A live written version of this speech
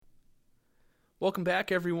Welcome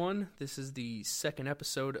back, everyone. This is the second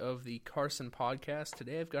episode of the Carson podcast.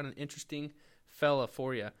 Today I've got an interesting fella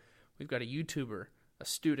for you. We've got a YouTuber, a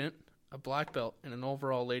student, a black belt, and an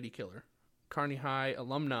overall lady killer. Kearney High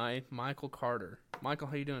alumni, Michael Carter. Michael,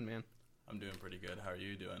 how you doing, man? I'm doing pretty good. How are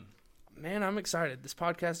you doing? Man, I'm excited. This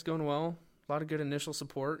podcast is going well. A lot of good initial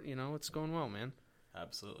support. You know, it's going well, man.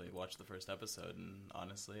 Absolutely. Watched the first episode, and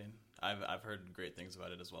honestly, I've heard great things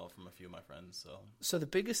about it as well from a few of my friends. So the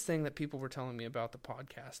biggest thing that people were telling me about the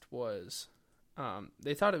podcast was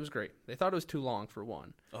they thought it was great. They thought it was too long for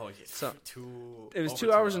one. Oh, yeah. So it was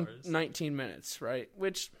 2 hours and 19 minutes, right?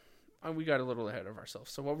 Which we got a little ahead of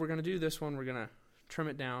ourselves. So what we're gonna do this one, we're gonna trim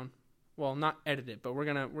it down. Well, not edit it, but we're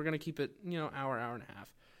gonna keep it, hour and a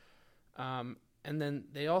half. And then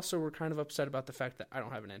they also were kind of upset about the fact that I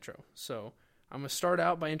don't have an intro. So I'm going to start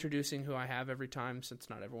out by introducing who I have every time, since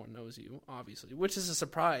not everyone knows you, obviously, which is a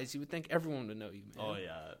surprise. You would think everyone would know you, man. Oh,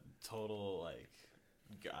 yeah. Total,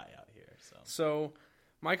 guy out here. So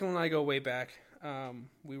Michael and I go way back.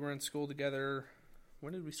 We were in school together.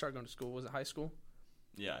 When did we start going to school? Was it high school?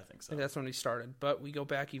 Yeah, I think so. I think that's when we started. But we go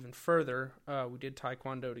back even further. We did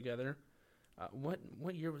Taekwondo together.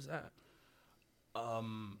 What year was that?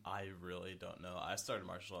 I really don't know. I started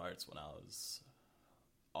martial arts when I was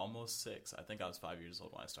almost 6. I think I was 5 years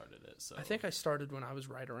old when I started it. So I think I started when I was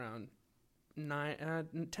right around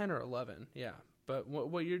 10 or 11. Yeah. But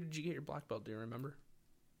what year did you get your black belt? Do you remember?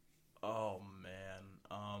 Oh man,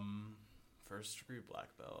 first degree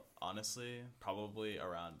black belt. Honestly, probably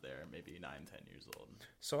around there, maybe 9, 10 years old.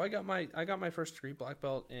 So I got my first degree black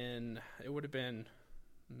belt in, it would have been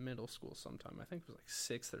middle school sometime. I think it was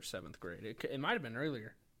like 6th or 7th grade. It might have been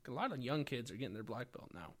earlier. A lot of young kids are getting their black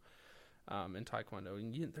belt now. In Taekwondo,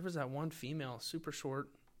 and there was that one female, super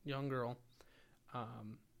short, young girl,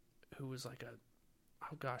 who was like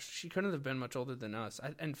she couldn't have been much older than us.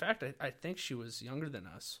 In fact, I think she was younger than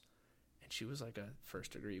us, and she was like a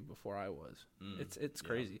first degree before I was. It's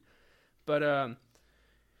crazy, but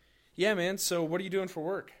yeah, man. So what are you doing for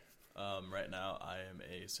work? Right now, I am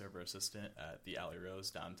a server assistant at the Alley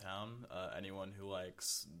Rose downtown. Anyone who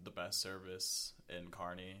likes the best service in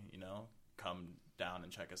Kearney, come down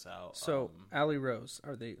and check us out. So Alley Rose,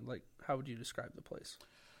 are they how would you describe the place?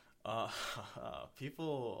 A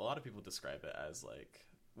lot of people describe it as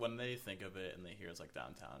when they think of it and they hear it's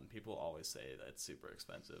downtown, people always say that it's super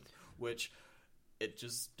expensive, which it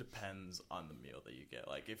just depends on the meal that you get.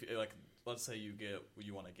 If let's say you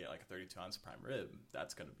want to get a 32-ounce prime rib,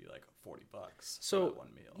 that's going to be $40 for that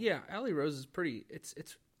one meal. Yeah, Alley Rose is pretty, it's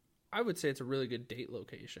I would say it's a really good date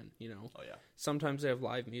location, Oh, yeah. Sometimes they have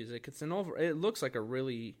live music. It looks like a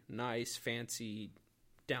really nice, fancy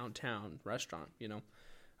downtown restaurant,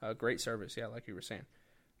 great service, yeah, like you were saying.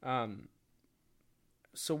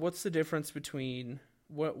 So what's the difference between,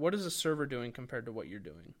 what is a server doing compared to what you're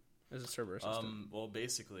doing as a server assistant?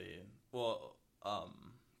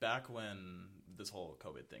 Back when this whole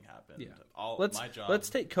COVID thing happened, yeah. Let's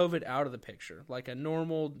take COVID out of the picture. Like a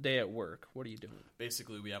normal day at work, what are you doing?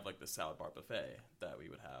 Basically, we have the salad bar buffet that we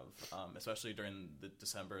would have, especially during the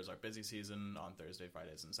December is our busy season. On Thursday,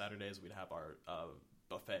 Fridays, and Saturdays, we'd have our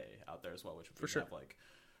buffet out there as well, which would have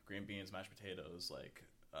green beans, mashed potatoes,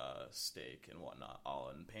 steak and whatnot,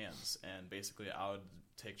 all in pans. And basically, I would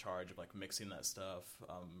take charge of mixing that stuff,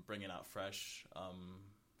 bringing out fresh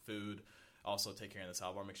food. Also take care of the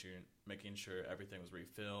salad bar, making sure everything was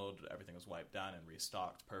refilled, everything was wiped down and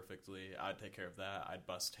restocked perfectly. I'd take care of that. I'd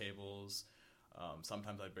bus tables.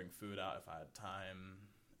 Sometimes I'd bring food out if I had time.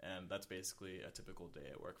 And that's basically a typical day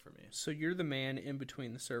at work for me. So you're the man in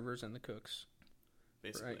between the servers and the cooks.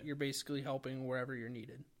 Basically. Right? You're basically helping wherever you're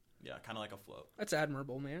needed. Yeah, kind of like a float. That's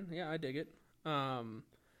admirable, man. Yeah, I dig it. When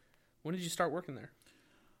did you start working there?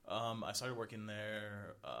 I started working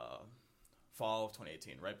there fall of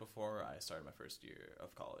 2018, right before I started my first year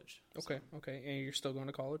of college. Okay. And you're still going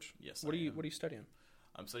to college? Yes, What are you studying?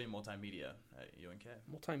 I'm studying multimedia at UNK.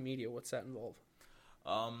 Multimedia, what's that involve?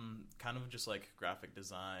 Kind of just graphic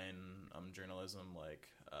design, journalism,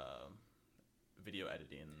 video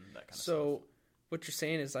editing, that kind of stuff. So what you're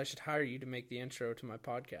saying is I should hire you to make the intro to my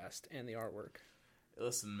podcast and the artwork.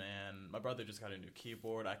 Listen, man, my brother just got a new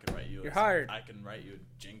keyboard. I can write you. You're hired. I can write you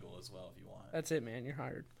a jingle as well if you want. That's it, man. You're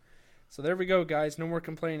hired. So there we go, guys. No more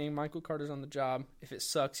complaining. Michael Carter's on the job. If it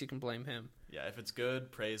sucks, you can blame him. Yeah, if it's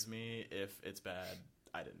good, praise me. If it's bad,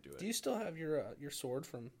 I didn't do it. Do you still have your sword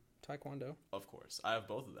from Taekwondo? Of course. I have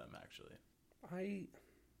both of them, actually. I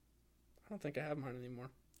don't think I have mine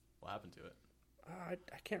anymore. What happened to it? I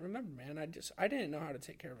can't remember, man. I didn't know how to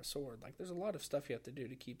take care of a sword. There's a lot of stuff you have to do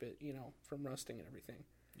to keep it, from rusting and everything.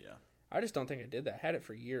 Yeah. I just don't think I did that. I had it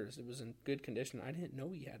for years. It was in good condition. I didn't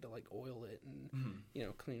know you had to like oil it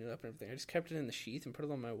and clean it up and everything. I just kept it in the sheath and put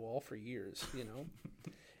it on my wall for years.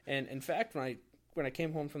 And in fact, when I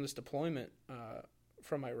came home from this deployment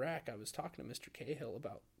from Iraq, I was talking to Mr. Cahill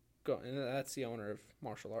about going. And that's the owner of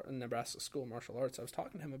Nebraska School of Martial Arts. I was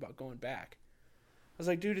talking to him about going back. I was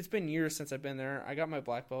like, dude, it's been years since I've been there. I got my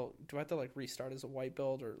black belt. Do I have to like restart as a white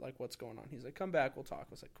belt or like what's going on? He's like, come back, we'll talk.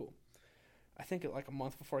 I was like, cool. I think like a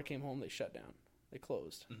month before I came home, they shut down. They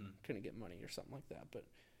closed. Couldn't get money or something like that. But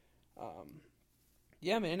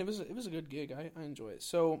yeah, man, it was a good gig. I enjoy it.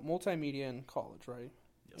 So multimedia in college, right?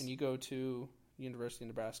 Yes. And you go to University of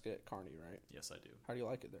Nebraska at Kearney, right? Yes, I do. How do you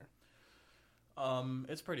like it there?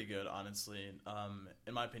 It's pretty good, honestly.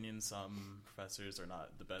 In my opinion, some professors are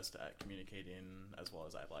not the best at communicating as well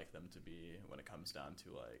as I'd like them to be when it comes down to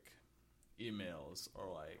like emails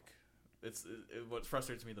or like what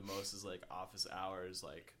frustrates me the most is like office hours,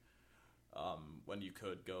 like when you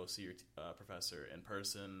could go see your professor in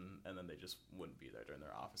person and then they just wouldn't be there during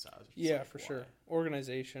their office hours. Yeah, like, for sure.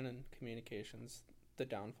 Organization and communications, the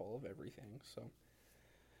downfall of everything. So,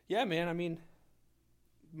 yeah, man, I mean,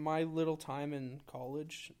 my little time in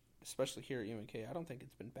college, especially here at UNK, I don't think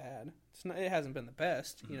it's been bad. It hasn't been the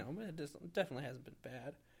best, but it definitely hasn't been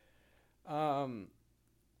bad.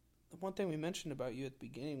 The one thing we mentioned about you at the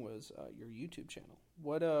beginning was your YouTube channel.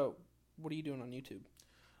 What are you doing on YouTube?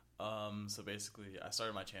 So basically, I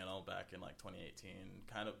started my channel back in like 2018,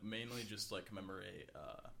 kind of mainly just like commemorate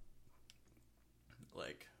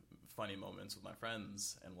like funny moments with my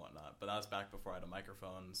friends and whatnot. But that was back before I had a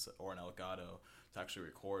microphone or an Elgato to actually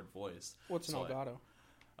record voice. What's an Elgato?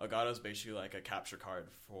 Elgato is basically like a capture card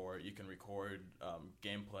for you can record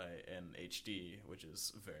gameplay in HD, which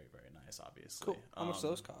is very, very nice, obviously. Cool. How much do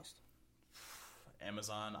those cost?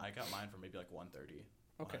 Amazon, I got mine for maybe like $130.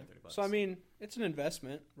 Okay. $130. So, I mean, it's an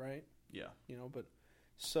investment, right? Yeah. But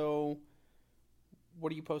so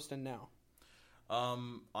what are you posting now?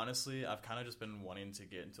 Honestly, I've kind of just been wanting to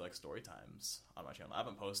get into like story times on my channel. I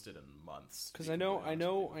haven't posted in months. Because I know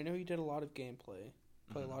you did a lot of gameplay,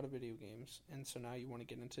 play a lot of video games, and so now you want to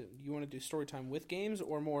get into. You want to do story time with games,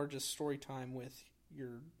 or more just story time with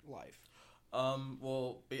your life?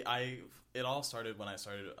 Well, it all started when I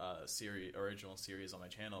started a original series on my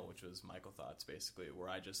channel, which was Michael Thoughts, basically, where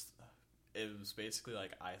it was basically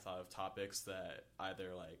like I thought of topics that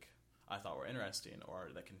either like I thought were interesting or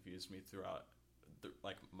that confused me throughout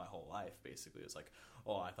like my whole life. Basically, it's like,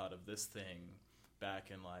 oh, I thought of this thing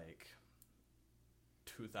back in like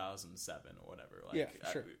 2007 or whatever. Like,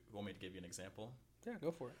 yeah, sure. Want me to give you an example? Yeah,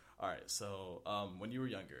 go for it. All right, so when you were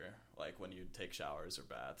younger, like when you'd take showers or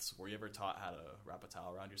baths, were you ever taught how to wrap a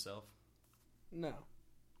towel around yourself? No.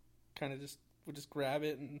 Kind of would just grab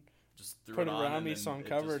it and just threw put it around me so I'm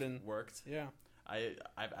covered and worked. Yeah.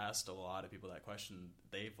 I've asked a lot of people that question.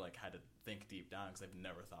 They've like had to think deep down because they've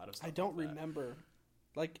never thought of something. I don't like remember.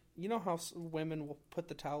 Like, you know how women will put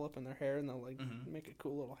the towel up in their hair and they'll like make a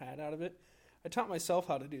cool little hat out of it? I taught myself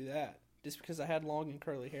how to do that. Just because I had long and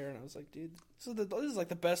curly hair, and I was like, dude, this is like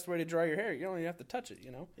the best way to dry your hair. You don't even have to touch it,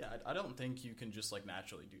 Yeah, I don't think you can just like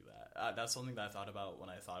naturally do that. That's something that I thought about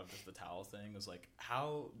when I thought of just the towel thing. Was like,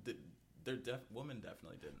 how did women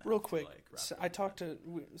definitely didn't. Real quick, so I talked to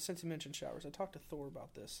since you mentioned showers, I talked to Thor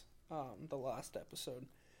about this the last episode.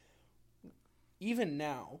 Even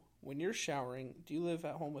now, when you're showering, do you live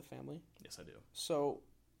at home with family? Yes, I do. So,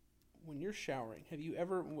 when you're showering, have you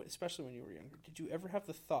ever, especially when you were younger, did you ever have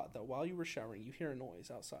the thought that while you were showering, you hear a noise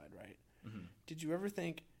outside, right? Mm-hmm. Did you ever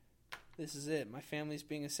think, this is it, my family's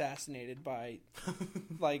being assassinated by,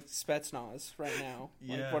 like, Spetsnaz right now?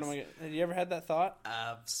 Yes. Like, what am I gonna, have you ever had that thought?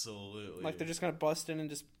 Absolutely. Like, they're just going to bust in and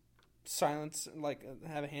just silence, like,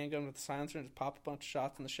 have a handgun with a silencer and just pop a bunch of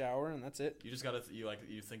shots in the shower, and that's it? You just gotta,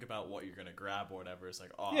 you think about what you're gonna grab or whatever. It's like,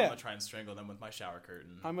 I'm gonna try and strangle them with my shower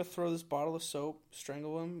curtain. I'm gonna throw this bottle of soap,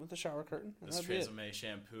 strangle them with the shower curtain. This Tresemme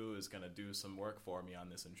shampoo is gonna do some work for me on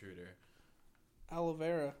this intruder. Aloe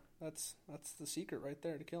vera. That's the secret right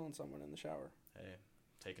there to killing someone in the shower. Hey,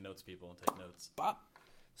 take notes, people. Take notes. Bop.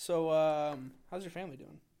 So, how's your family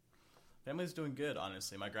doing? Family's doing good,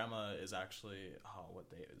 honestly. My grandma is actually... Oh, what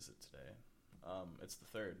day is it today? It's the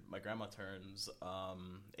 3rd. My grandma turns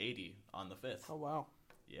 80 on the 5th. Oh, wow.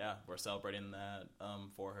 Yeah, we're celebrating that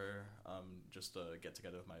for her, just to get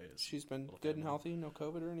together with my... She's been good and healthy? No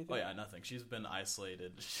COVID or anything? Oh, yeah, nothing. She's been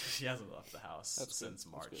isolated. She hasn't left the house since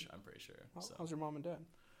March, I'm pretty sure. How's your mom and dad?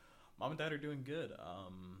 Mom and dad are doing good.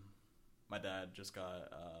 My dad just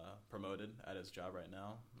got promoted at his job right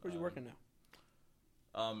now. Where's he working now?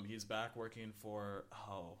 He's back working for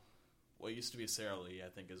what used to be Sara Lee, I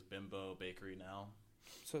think is Bimbo Bakery now.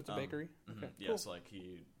 So it's a bakery? Mm-hmm. Okay, yeah, cool. so like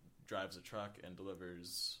he drives a truck and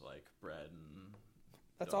delivers like bread and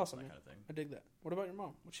that's donuts, awesome, that man. kind of thing. I dig that. What about your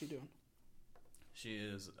mom? What's she doing? She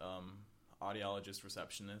is audiologist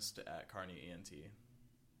receptionist at Carney ENT,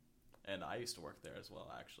 and I used to work there as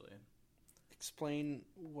well, actually. Explain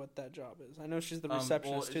what that job is. I know she's the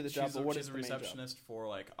receptionist to the job, but what is the main job? She's a receptionist for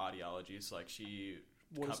like audiology. So like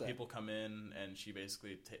people come in and she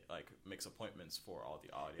basically like makes appointments for all the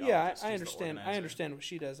audiologists. Yeah, I understand. I understand what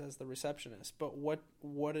she does as the receptionist, but what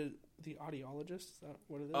is the audiologist? Is that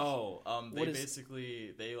what it is? Oh,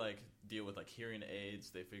 they like deal with like hearing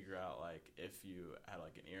aids. They figure out like if you had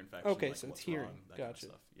like an ear infection. Okay, like, so it's what's hearing. Wrong, that Gotcha. kind of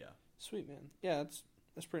stuff. Yeah. Sweet, man. Yeah,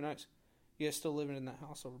 that's pretty nice. You guys still living in that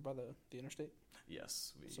house over by the interstate?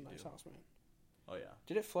 Yes, we do. It's a nice house, man. Oh yeah.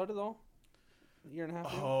 Did it flood at all? A year and a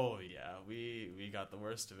half ago? Oh yeah, we got the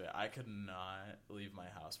worst of it. I could not leave my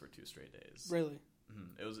house for 2 straight days. Really?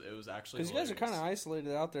 Mm-hmm. It was actually because you guys are kind of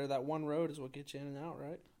isolated out there. That one road is what gets you in and out,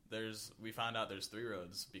 right? We found out there's 3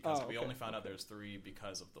 roads because we only found out there's 3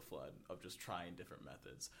 because of the flood of just trying different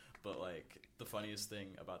methods. But like the funniest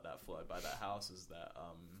thing about that flood by that house is that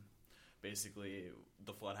basically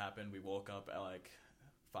the flood happened. We woke up at like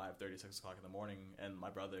 5:30, 6 o'clock in the morning, and my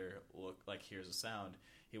brother hears a sound.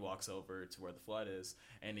 He walks over to where the flood is,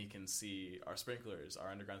 and he can see our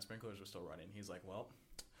underground sprinklers were still running. He's like, well,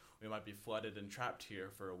 we might be flooded and trapped here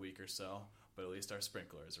for a week or so, but at least our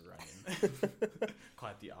sprinklers are running.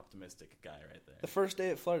 Quite the optimistic guy right there. The first day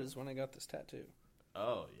it flooded is when I got this tattoo.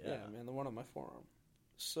 Oh, yeah. Yeah, man, the one on my forearm.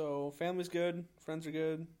 So, family's good, friends are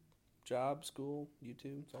good, job, school,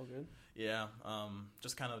 YouTube, it's all good. Yeah,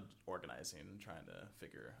 just kind of organizing and trying to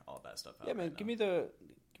figure all that stuff out. Yeah, man, right give me the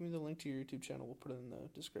link to your YouTube channel. We'll put it in the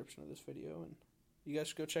description of this video, and you guys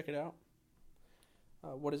should go check it out.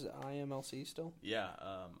 What is it, IMLC still? Yeah,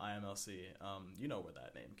 IMLC. You know where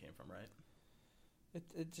that name came from, right?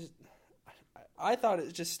 It just... I thought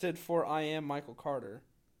it just stood for I am Michael Carter.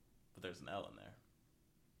 But there's an L in there.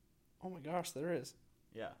 Oh my gosh, there is.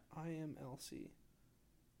 Yeah. IMLC.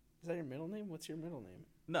 Is that your middle name? What's your middle name?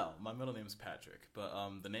 No, my middle name is Patrick, but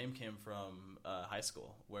the name came from high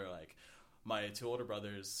school, where like my 2 older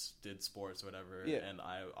brothers did sports or whatever, and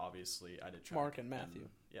I did track. Mark and Matthew.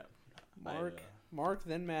 Yeah. Mark,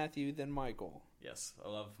 then Matthew, then Michael. Yes, I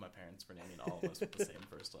love my parents for naming all of us with the same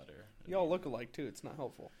first letter. You all look alike too. It's not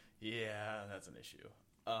helpful. Yeah, that's an issue.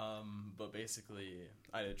 But basically,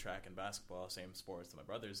 I did track and basketball, same sports that my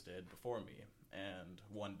brothers did before me. And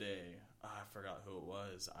one day, I forgot who it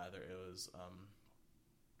was. Either it was,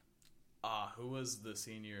 who was the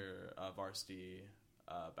senior varsity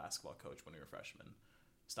basketball coach when we were freshmen?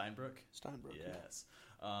 Steinbrook? Steinbrook. Yes.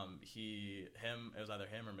 It was either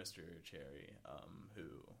him or Mr. Cherry, who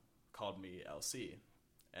called me LC.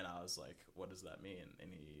 And I was like, what does that mean? And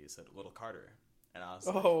he said, Little Carter. And I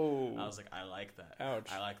was like, I like that. Ouch.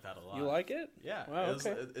 I like that a lot. You like it? Yeah. Wow,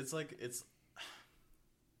 okay.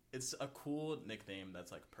 It's a cool nickname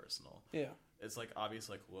that's like personal. Yeah. It's like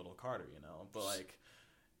obviously like Little Carter, but like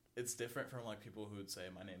it's different from like people who would say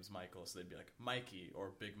my name's Michael, so they'd be like Mikey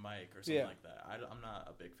or Big Mike or something like that. I'm not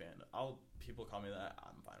a big fan. People call me that.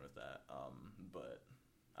 I'm fine with that. But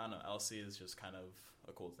I don't know. LC is just kind of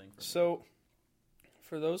a cool thing for me. So,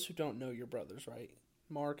 for those who don't know your brothers, right?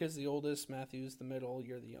 Mark is the oldest, Matthew's the middle,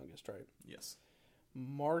 you're the youngest, right? Yes.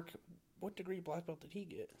 Mark, what degree black belt did he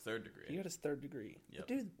get? 3rd degree. He got his 3rd degree. Yep.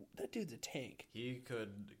 That dude's a tank. He could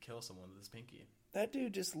kill someone with his pinky. That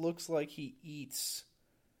dude just looks like he eats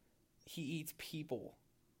people.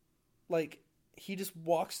 Like, he just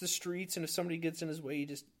walks the streets, and if somebody gets in his way, he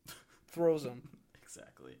just throws them.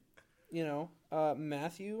 Exactly.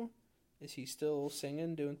 Matthew, is he still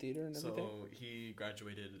singing, doing theater and everything? So he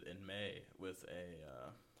graduated in May with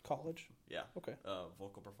a college. Yeah. Okay.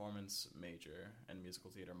 Vocal performance major and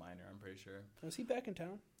musical theater minor. I'm pretty sure. Is he back in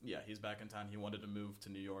town? Yeah, he's back in town. He wanted to move to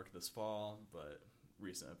New York this fall, but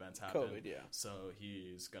recent events happened. COVID, yeah. So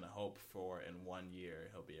he's gonna hope for in 1 year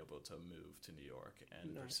he'll be able to move to New York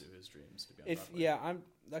and pursue his dreams to be on Broadway.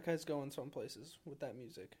 That guy's going some places with that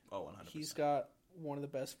music. Oh, 100%. He's got one of the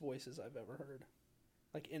best voices I've ever heard,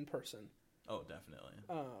 like in person. Oh, definitely.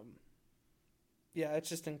 Yeah, it's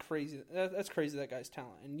just crazy. That's crazy, that guy's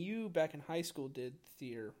talent. And you back in high school did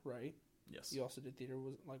theater, right? Yes. You also did theater,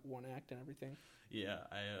 was like one act and everything. Yeah,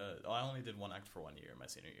 I only did one act for 1 year, my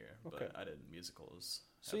senior year, but I did musicals.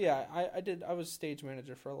 So yeah, I was stage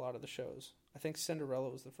manager for a lot of the shows. I think Cinderella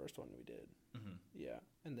was the first one we did. Mm-hmm. Yeah,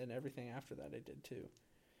 and then everything after that I did too.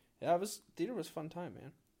 Yeah, theater was a fun time,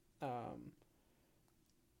 man.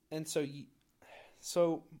 And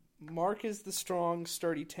so Mark is the strong,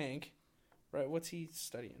 sturdy tank, right? What's he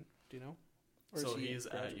studying? Do you know? So he's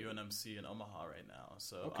at UNMC in Omaha right now.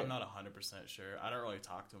 So okay. I'm not 100% sure. I don't really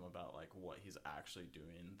talk to him about like what he's actually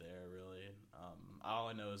doing there. Really, all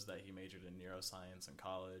I know is that he majored in neuroscience in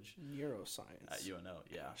college. Neuroscience at UNO.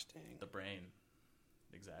 Yeah, gosh dang. The brain.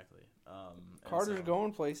 Exactly. Carter's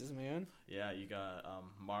going places, man. Yeah, you got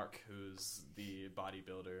Mark, who's the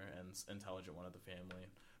bodybuilder and intelligent one of the family.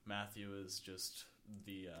 Matthew is just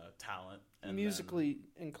the talent. And musically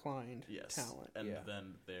inclined talent. And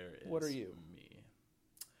then there is what are you? Me.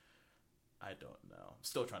 I don't know.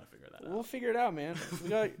 Still trying to figure that out. We'll figure it out, man. We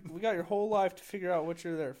got your whole life to figure out what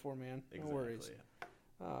you're there for, man. No worries.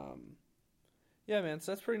 Yeah, man.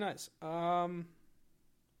 So that's pretty nice. I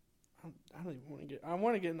don't even want to get. I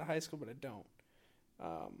want to get into high school, but I don't,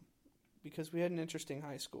 because we had an interesting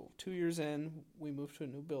high school. 2 years in, we moved to a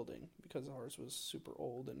new building because ours was super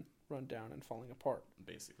old and run down and falling apart.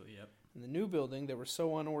 Basically, yep. In the new building, they were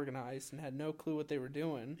so unorganized and had no clue what they were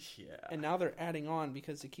doing. Yeah. And now they're adding on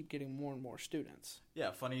because they keep getting more and more students. Yeah.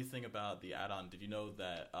 Funny thing about the add-on. Did you know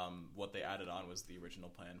that what they added on was the original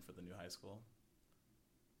plan for the new high school?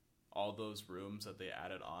 All those rooms that they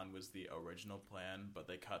added on was the original plan, but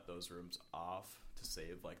they cut those rooms off to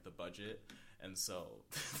save like the budget. And so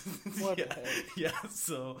what the heck? Yeah,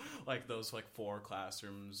 so like those like 4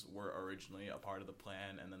 classrooms were originally a part of the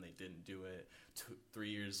plan, and then they didn't do it. 3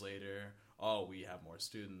 years later, we have more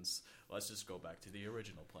students, let's just go back to the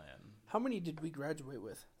original plan. How many did we graduate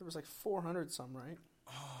with? There was like 400 some, right?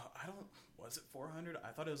 Was it 400?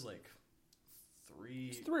 I thought it was like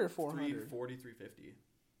 3 or 400. 340, 350.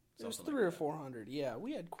 It was 300 or 400. Yeah,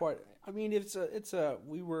 we had quite. I mean,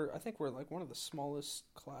 we were. I think we're like one of the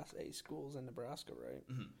smallest Class A schools in Nebraska, right?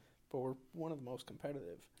 Mm-hmm. But we're one of the most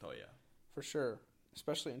competitive. Oh yeah, for sure,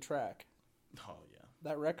 especially in track. Oh yeah,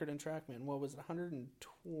 that record in track, man. What was it?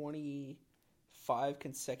 125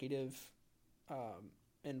 consecutive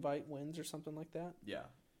invite wins or something like that. Yeah,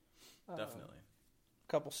 definitely.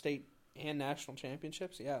 A couple state and national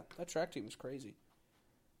championships. Yeah, that track team was crazy.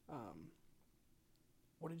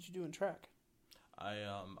 What did you do in track? I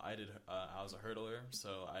did. I was a hurdler,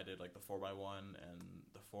 so I did like the 4x1 and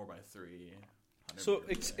the 4x3. So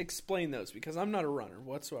explain those, because I'm not a runner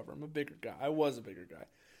whatsoever. I'm a bigger guy. I was a bigger guy.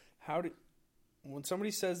 When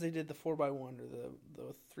somebody says they did the 4x1 or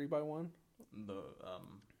the 3x1,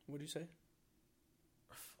 what do you say?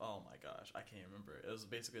 Oh my gosh, I can't remember. It was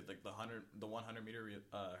basically like the 100 meter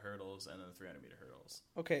hurdles and then the 300 meter hurdles.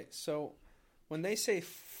 Okay, so. When they say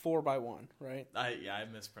 4x1, right? I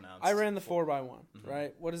mispronounced. I ran the 4x1, mm-hmm.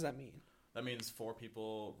 right? What does that mean? That means 4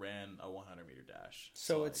 people ran a 100 meter dash.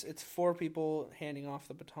 So it's 4 people handing off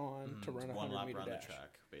the baton to run a 100 meter dash. One lap around the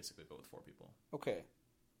track, basically, but with 4 people. Okay,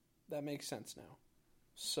 that makes sense now.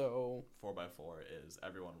 So 4x4 is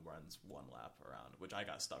everyone runs 1 lap around, which I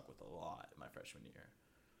got stuck with a lot in my freshman year.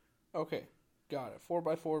 Okay, got it.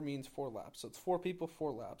 4x4 means 4 laps. So it's 4 people,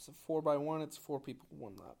 4 laps. If 4x1, it's 4 people,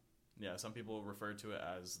 1 lap. Yeah, some people refer to it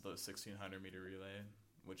as the 1,600 meter relay,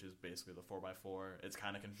 which is basically the 4x4. It's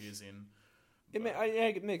kind of confusing.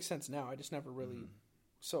 It makes sense now. I just never really. Mm-hmm.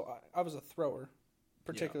 So I was a thrower,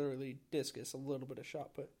 particularly discus, a little bit of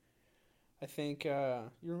shot put. I think you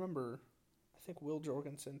remember. I think Will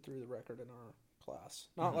Jorgensen threw the record in our class.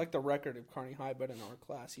 Not like the record of Kearney High, but in our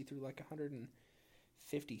class, he threw like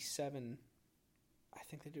 157. I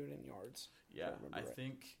think they do it in yards. Yeah, I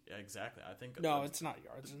think exactly. I think no, it's not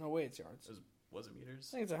yards. There's no way it's yards. Was it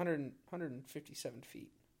meters? I think it's 157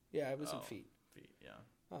 feet. Yeah, it was in feet. Feet, yeah.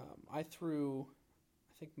 I threw.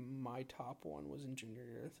 I think my top one was in junior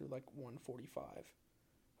year. I threw like 145,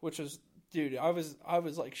 which was, dude. I was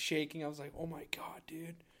like shaking. I was like, oh my god,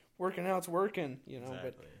 dude, working out's working, you know.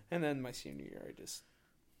 Exactly. And then my senior year,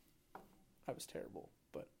 I was terrible,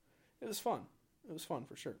 but it was fun. It was fun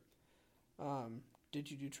for sure. Did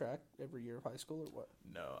you do track every year of high school or what?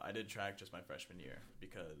 No, I did track just my freshman year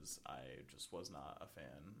because I just was not a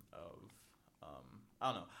fan of,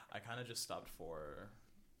 I don't know. I kind of just stopped to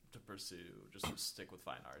stick with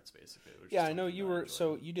fine arts basically. Yeah, I know you were,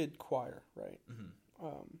 so you did choir, right? Mm-hmm.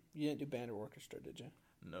 You didn't do band or orchestra, did you?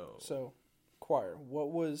 No. So, choir.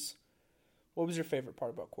 What was your favorite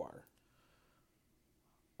part about choir?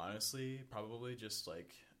 Honestly, probably just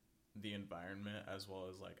like the environment, as well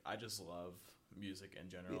as like I just love music in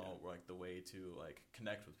general, like the way to like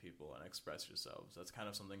connect with people and express yourselves. That's kind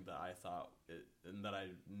of something that I thought and that I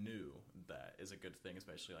knew that is a good thing,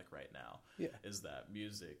 especially like right now. Is that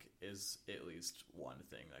music is at least one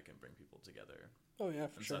thing that can bring people together. Oh yeah,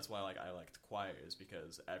 for sure. So that's why like I liked choirs,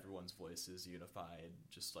 because everyone's voice is unified,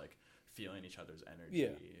 just like feeling each other's energy,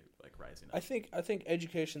 like rising up. I think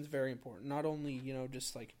education is very important. Not only, you know,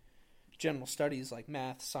 just like general studies like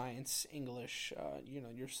math, science, English, you know,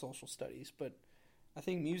 your social studies, but I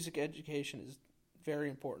think music education is very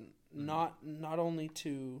important. Mm-hmm. Not only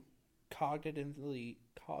to cognitively,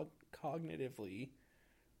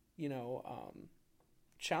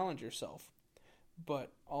 challenge yourself,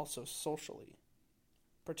 but also socially,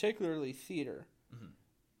 particularly theater. Mm-hmm.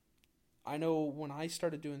 I know when I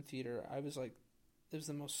started doing theater, I was like, it was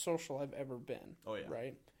the most social I've ever been. Oh, yeah.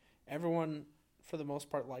 Right? Everyone, for the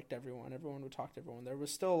most part, liked everyone. Everyone would talk to everyone. There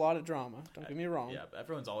was still a lot of drama. Don't get me wrong. Yeah, but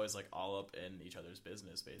everyone's always like all up in each other's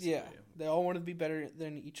business, basically. Yeah, they all wanted to be better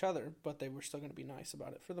than each other, but they were still going to be nice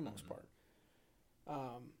about it for the most part.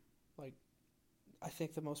 I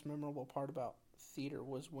think the most memorable part about theater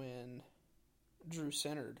was when Drew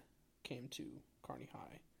Sennard came to Kearney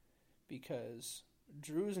High, because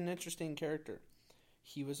Drew is an interesting character.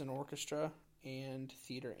 He was in orchestra and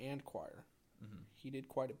theater and choir. Mm-hmm. He did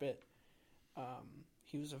quite a bit.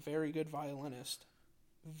 He was a very good violinist,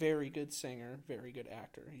 very good singer, very good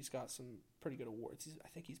actor. He's got some pretty good awards. I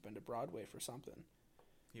think he's been to Broadway for something.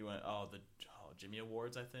 He went, the Jimmy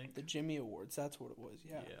Awards, I think. The Jimmy Awards, that's what it was.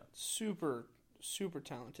 Yeah. Super, super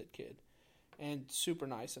talented kid, and super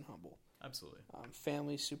nice and humble. Absolutely.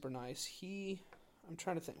 Family super nice. I'm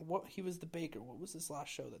trying to think. He was the baker. What was this last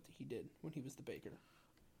show that he did when he was the baker?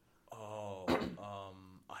 Oh,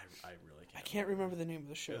 I really can't. I can't remember the name of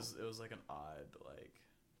the show. It was like an odd, like,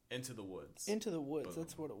 Into the Woods. Into the Woods, Boom.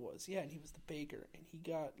 That's what it was. Yeah, and he was the baker, and he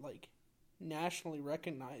got, like, nationally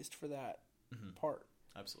recognized for that part.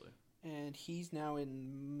 Absolutely. And he's now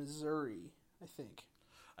in Missouri, I think.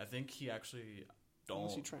 I think he actually, don't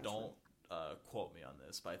quote me on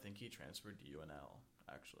this, but I think he transferred to UNL,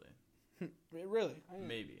 actually. Really?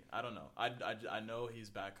 Maybe. I don't know. I know he's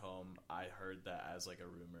back home. I heard that as like a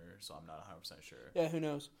rumor, so I'm not 100% sure. Yeah, who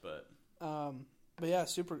knows? But yeah,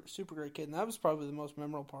 super super great kid. And that was probably the most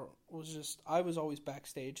memorable part. Was just I was always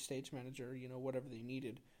backstage, stage manager, whatever they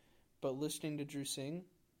needed. But listening to Drew sing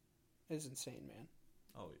is insane, man.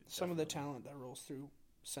 Oh, some of the talent that rolls through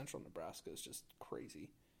Central Nebraska is just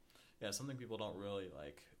crazy. Yeah, something people don't really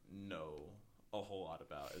like know a whole lot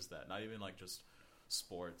about is that not even like just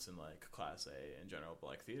sports and like Class A in general, but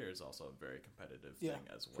like theater is also a very competitive thing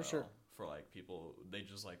as well. For sure. For like people, they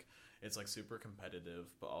just like it's like super competitive,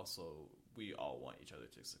 but also we all want each other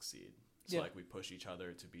to succeed. So like we push each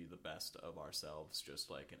other to be the best of ourselves, just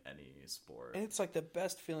like in any sport. And it's like the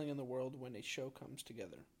best feeling in the world when a show comes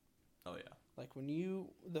together. Oh yeah. Like when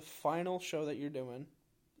the final show that you're doing,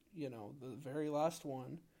 the very last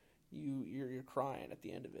one, you're crying at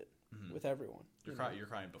the end of it with everyone. You're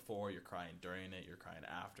crying before, you're crying during it, you're crying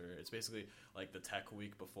after. It's basically like the tech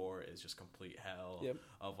week before is just complete hell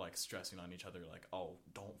of like stressing on each other. Like, oh,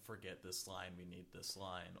 don't forget this line. We need this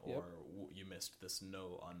line, or you missed this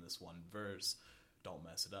note on this one verse. Don't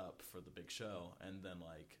mess it up for the big show. And then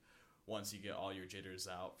like once you get all your jitters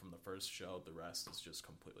out from the first show, the rest is just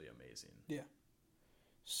completely amazing. Yeah.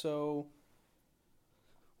 So,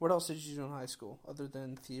 what else did you do in high school other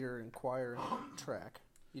than theater and choir and track?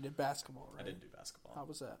 You did basketball, right? I did do basketball. How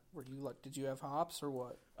was that? Were you like? Did you have hops or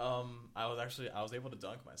what? I was able to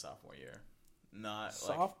dunk my sophomore year. Not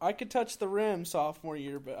I could touch the rim sophomore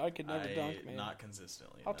year, but I could never dunk, man. Not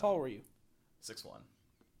consistently. How tall were you? 6'1".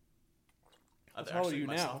 How tall are you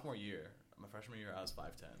now? Sophomore year, my freshman year, I was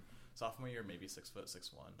 5'10". Sophomore year, maybe 6'1".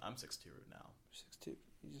 I'm 6'2" now. 6'2".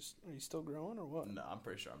 Are you still growing or what? No, I'm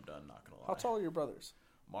pretty sure I'm done. Not gonna lie. How tall are your brothers?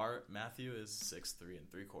 Matthew is 6'3" and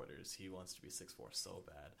 3/4. He wants to be 6'4" so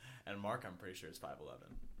bad. And Mark, I'm pretty sure is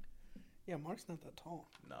 5'11". Yeah, Mark's not that tall.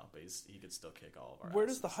 No, but he could still kick all of our Where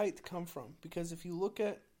asses. does the height come from? Because if you look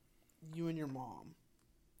at you and your mom,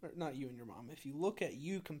 or not you and your mom, if you look at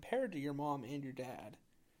you compared to your mom and your dad,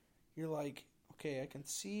 you're like, okay, I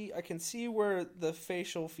can see where the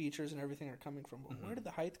facial features and everything are coming from. But where did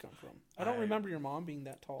the height come from? I don't remember your mom being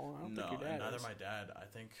that tall. I don't think your dad neither is. my dad. I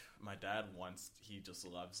think my dad he just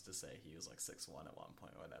loves to say he was like 6'1" at one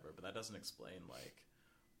point or whatever, but that doesn't explain like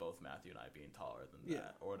both Matthew and I being taller than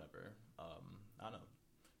that or whatever. I don't know.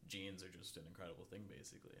 Jeans are just an incredible thing,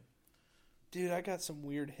 basically. Dude, I got some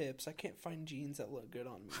weird hips. I can't find jeans that look good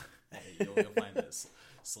on me. Hey, you'll find this.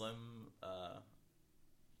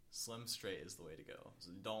 Slim straight is the way to go.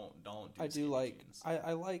 So don't do I do like jeans.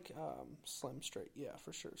 I like slim straight, yeah,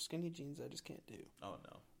 for sure. Skinny jeans I just can't do. Oh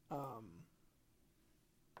no.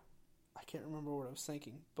 I can't remember what I was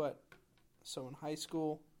thinking, but so in high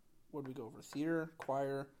school, what did we go over? Theater,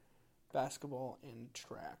 choir, basketball, and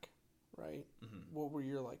track, right? Mm-hmm. What were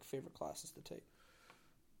your like favorite classes to take?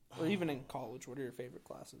 Or even in college, what are your favorite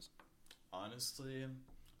classes? Honestly,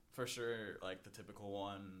 for sure, like the typical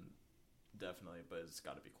one, definitely, but it's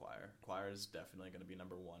got to be choir. Choir is definitely going to be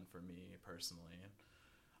number one for me personally.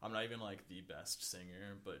 I'm not even like the best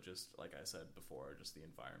singer, but just like I said before, just the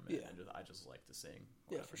environment and I just like to sing.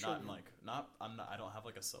 Yeah, for sure. I don't have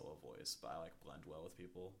like a solo voice, but I like blend well with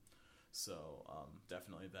people. So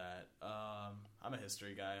definitely that. I'm a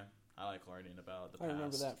history guy. I like learning about the past. I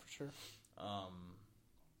remember that for sure.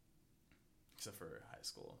 Except for high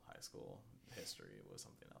school. High school history was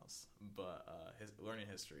something else. But learning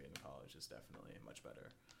history in college is definitely much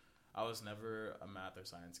better. I was never a math or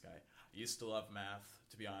science guy. I used to love math,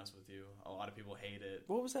 to be honest with you. A lot of people hate it.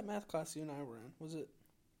 What was that math class you and I were in? Was it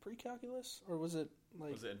pre-calculus or was it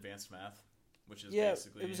like... Was it advanced math? Which is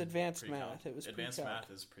basically... it was advanced math. It was advanced math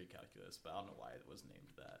is pre-calculus, but I don't know why it was named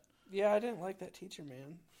that. Yeah, I didn't like that teacher,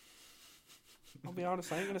 man. I'll be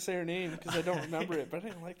honest, I ain't going to say her name because I don't remember it, but I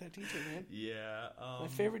didn't like that teacher, man. Yeah. My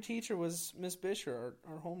favorite teacher was Miss Bisher,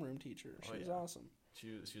 our homeroom teacher. She was awesome. She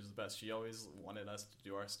was the best. She always wanted us to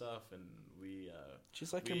do our stuff, and we...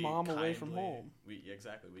 She's like your mom away from home.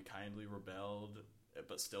 Exactly. We kindly rebelled,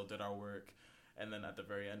 but still did our work. And then at the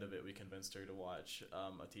very end of it, we convinced her to watch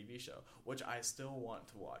a TV show, which I still want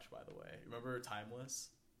to watch, by the way. Remember Timeless?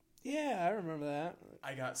 Yeah, I remember that.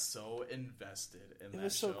 I got so invested in that show. It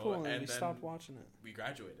was so cool, and we stopped watching it. We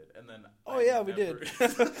graduated, and then... we did.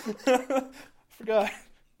 Forgot.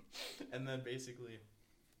 And then basically,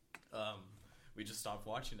 we just stopped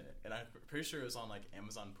watching it. And I'm pretty sure it was on, like,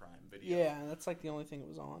 Amazon Prime Video. Yeah, that's, like, the only thing it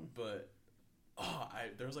was on. But...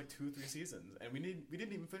 there was like 2-3 seasons, and we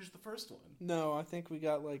didn't even finish the first one. No, I think we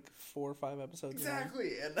got like 4 or 5 episodes.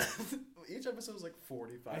 Exactly, and each episode was like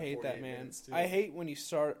 45. I hate that, man. Too. I hate when you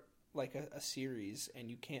start like a series and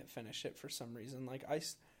you can't finish it for some reason. Like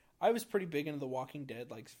I was pretty big into The Walking Dead,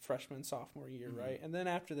 like freshman, sophomore year, right? And then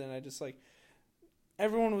after that, I just like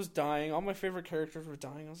everyone was dying. All my favorite characters were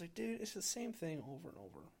dying. I was like, dude, it's the same thing over and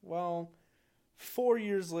over. Well. 3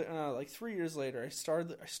 years later, I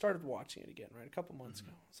started watching it again, right? A couple months ago.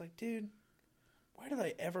 I was like, dude, why did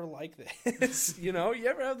I ever like this? You know, you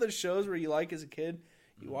ever have those shows where you like as a kid,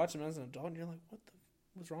 you watch them as an adult, and you're like,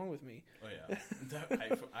 what's wrong with me? Oh, yeah. I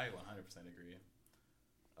 100% agree.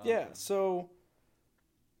 Yeah, so,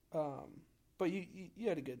 but you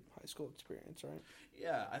had a good high school experience, right?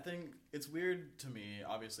 Yeah, I think it's weird to me.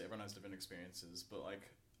 Obviously, everyone has different experiences, but, like,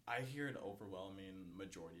 I hear an overwhelming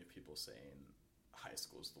majority of people saying high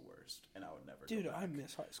school is the worst, and I would never Dude, go back. I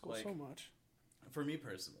miss high school so much. For me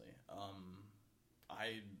personally,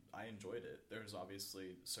 I enjoyed it. There's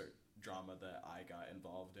obviously certain drama that I got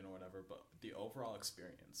involved in or whatever, but the overall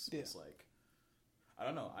experience was like, I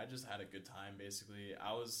don't know, I just had a good time basically.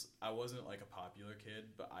 I wasn't like a popular kid,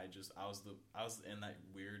 but I was in that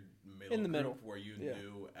weird middle where you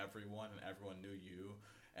knew everyone and everyone knew you,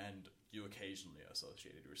 and you occasionally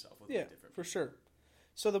associated yourself with different people. For sure.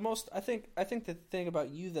 So I think the thing about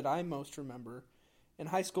you that I most remember in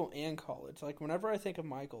high school and college, like whenever I think of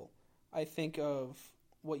Michael, I think of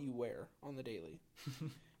what you wear on the daily.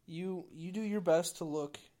 You do your best to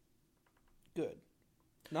look good.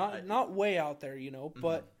 Not way out there, you know,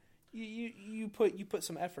 but you put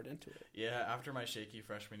some effort into it. Yeah, after my shaky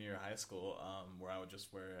freshman year of high school, where I would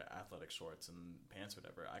just wear athletic shorts and pants,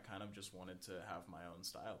 whatever, I kind of just wanted to have my own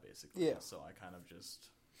style, basically. Yeah. So I kind of just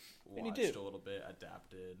watched a little bit,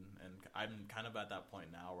 adapted, and I'm kind of at that point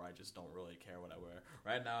now where I just don't really care what I wear.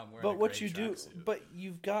 Right now, I'm wearing a gray tracksuit. But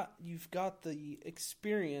you've got the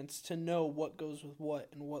experience to know what goes with what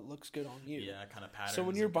and what looks good on you. Yeah, kind of patterns. So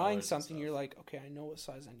when you're buying something, you're like, okay, I know what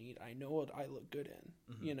size I need. I know what I look good in.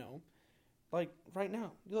 You know, like right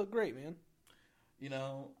now, you look great, man. You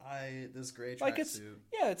know, this gray tracksuit. Like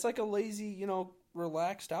it's like a lazy, you know,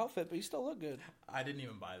 relaxed outfit, but you still look good. I didn't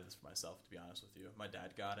even buy this for myself, to be honest with you. My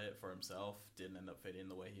dad got it for himself. Didn't end up fitting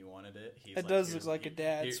the way he wanted it. It does look like a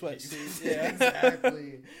dad sweatsuit. Yeah,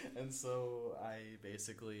 exactly. And so I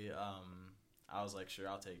basically, I was like, sure,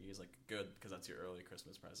 I'll take it. He's like, good, because that's your early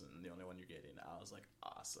Christmas present and the only one you're getting. I was like,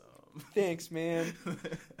 awesome. Thanks, man.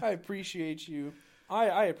 I appreciate you.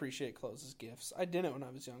 I appreciate clothes as gifts. I didn't when I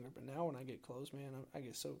was younger, but now when I get clothes, man, I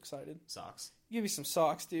get so excited. Socks. Give me some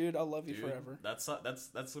socks, dude. I'll love you forever. That's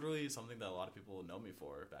literally something that a lot of people know me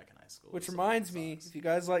for back in high school. Which reminds me, if you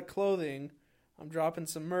guys like clothing, I'm dropping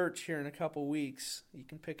some merch here in a couple weeks. You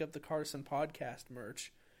can pick up the Carson podcast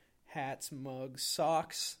merch. Hats, mugs,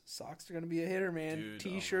 socks. Socks are going to be a hitter, man. Dude,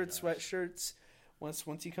 T-shirts, sweatshirts. Once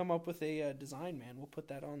you come up with a design, man, we'll put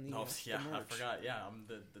that on the I forgot. Yeah, I'm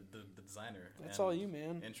the designer. That's all you,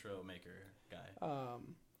 man. Intro maker guy.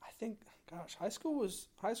 I think, gosh, high school was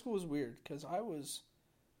weird because I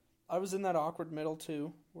was in that awkward middle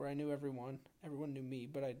too, where I knew everyone knew me,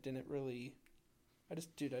 but I didn't really. I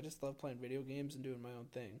just love playing video games and doing my own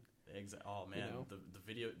thing. Oh man, you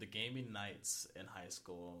know? the gaming nights in high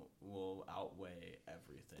school will outweigh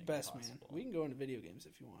everything. The best, possible. man. We can go into video games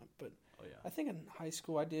if you want, but Oh yeah. I think in high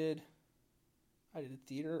school I did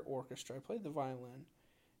theater, orchestra. I played the violin.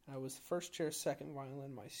 I was first chair, second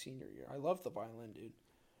violin my senior year. I loved the violin, dude.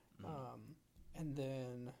 And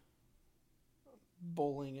then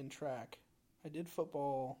bowling and track. I did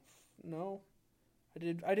football. No,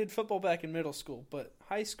 I did football back in middle school, but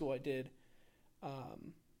high school I did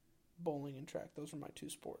bowling and track. Those were my two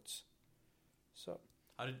sports. So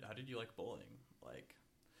how did you like bowling? Like,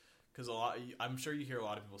 because I'm sure you hear a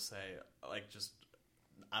lot of people say like just.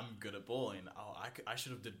 I'm good at bowling. Oh, I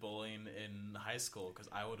should have did bowling in high school because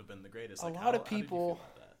I would have been the greatest. Like, a lot how of people. did you feel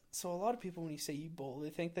about that? So a lot of people, when you say you bowl,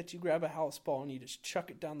 they think that you grab a house ball and you just chuck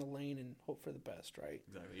it down the lane and hope for the best, right?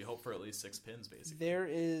 Exactly. You hope for at least 6 pins, basically. There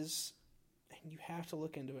is, and you have to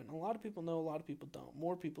look into it. And a lot of people know, a lot of people don't.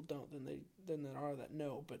 More people don't than there are that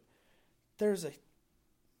know. But there's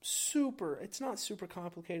it's not super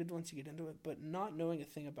complicated once you get into it, but not knowing a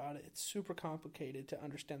thing about it, it's super complicated to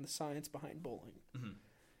understand the science behind bowling. Mm-hmm.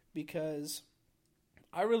 Because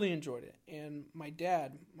I really enjoyed it. And my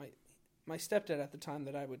dad, my stepdad at the time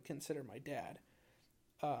that I would consider my dad,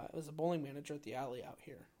 was a bowling manager at the alley out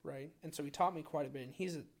here, right? And so he taught me quite a bit, and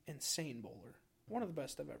he's an insane bowler. One of the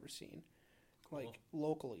best I've ever seen. Cool. Like,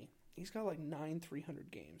 locally. He's got like 9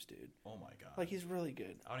 300 games, dude. Oh my god. Like, he's really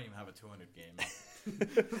good. I don't even have a 200 game.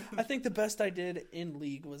 I think the best I did in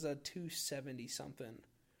league was a 270 something.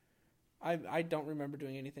 I don't remember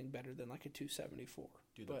doing anything better than like a 274.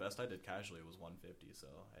 Dude, the best I did casually was 150, so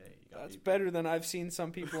hey, you got that's better than I've seen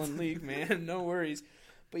some people in league, man. No worries.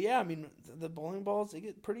 But yeah, I mean, the bowling balls, they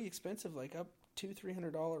get pretty expensive, like up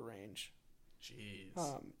 $200-300 range.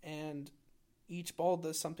 Jeez. And each ball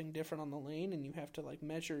does something different on the lane, and you have to like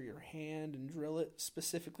measure your hand and drill it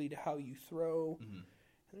specifically to how you throw. Mm-hmm. And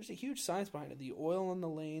there's a huge science behind it. The oil on the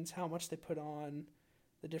lanes, how much they put on,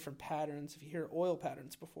 the different patterns. If you hear oil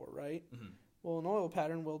patterns before, right? Mm-hmm. Well, an oil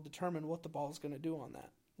pattern will determine what the ball is going to do on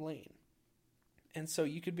that lane. And so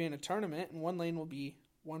you could be in a tournament, and one lane will be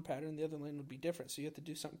one pattern, the other lane would be different. So you have to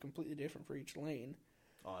do something completely different for each lane.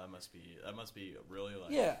 Oh, that must be really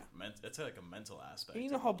like it's like a mental aspect. And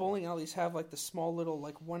you know how bowling alleys have like the small little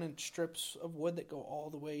like 1-inch strips of wood that go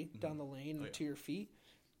all the way down the lane to your feet?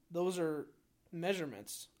 Those are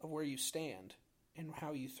measurements of where you stand and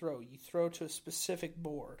how you throw. You throw to a specific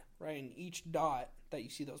board, right? And each dot that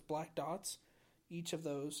you see, those black dots, each of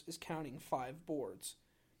those is counting 5 boards,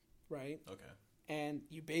 right? Okay. And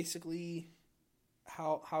you basically,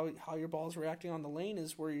 how your ball is reacting on the lane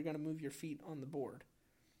is where you're going to move your feet on the board.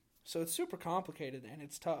 So it's super complicated, and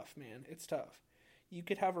it's tough, man. It's tough. You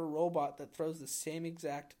could have a robot that throws the same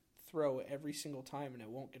exact throw every single time, and it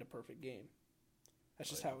won't get a perfect game. That's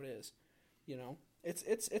just how it is. You know,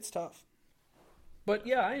 it's tough. But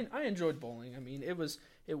yeah, I enjoyed bowling. I mean,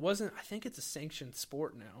 it wasn't. I think it's a sanctioned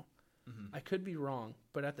sport now. Mm-hmm. I could be wrong,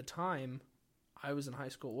 but at the time I was in high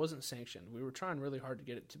school, it wasn't sanctioned. We were trying really hard to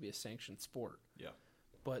get it to be a sanctioned sport. Yeah.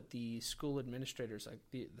 But the school administrators, like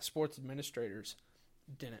the sports administrators,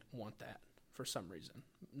 didn't want that for some reason.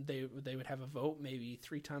 They would have a vote maybe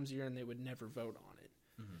 3 times a year, and they would never vote on it.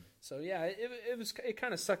 Mm-hmm. So yeah, it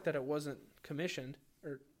kind of sucked that it wasn't commissioned,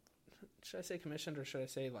 or should I say commissioned, or should I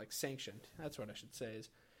say like sanctioned? That's what I should say. Is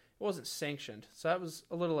it wasn't sanctioned, so that was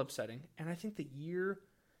a little upsetting. And I think the year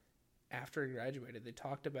after I graduated, they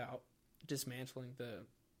talked about dismantling the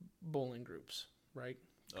bowling groups, right?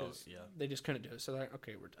 Because they just couldn't do it. So they're like,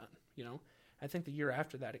 okay, we're done. You know, I think the year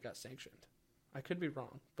after that it got sanctioned. I could be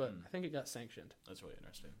wrong, but I think it got sanctioned. That's really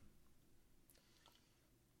interesting.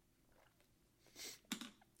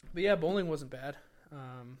 But yeah, bowling wasn't bad.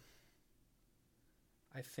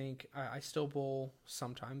 I think I still bowl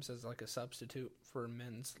sometimes as like a substitute for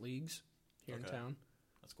men's leagues here in town.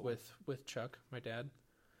 That's cool. With Chuck, my dad.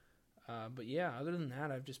 But yeah, other than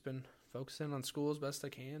that, I've just been focusing on school as best I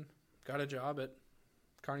can. Got a job at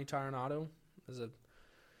Kearney Tire and Auto as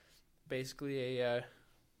basically a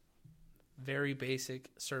very basic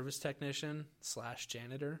service technician /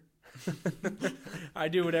 janitor. I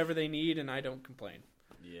do whatever they need, and I don't complain.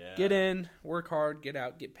 Yeah. Get in, work hard, get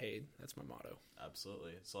out, get paid. That's my motto.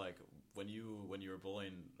 Absolutely. So like when you were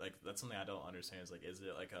bowling, like that's something I don't understand. Is like, is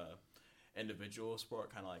it like a individual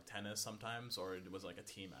sport, kind of like tennis sometimes, or was it like a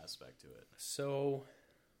team aspect to it? So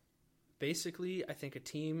basically, I think a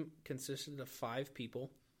team consisted of 5 people,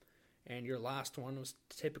 and your last one was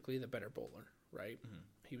typically the better bowler, right? Mm-hmm.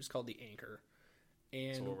 He was called the anchor.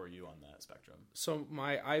 And so where were you on that spectrum? So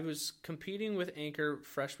I was competing with anchor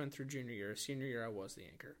freshman through junior year. Senior year, I was the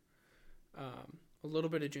anchor. A little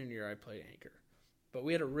bit of junior year, I played anchor. But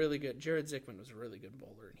we had a really good, Jared Zickman was a really good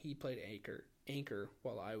bowler, and he played anchor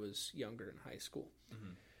while I was younger in high school.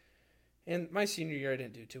 Mm-hmm. And my senior year, I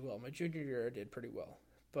didn't do too well. My junior year, I did pretty well.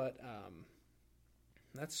 But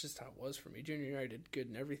that's just how it was for me. Junior year, I did good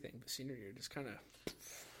in everything. But senior year just kind of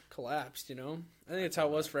collapsed, you know? I think that's how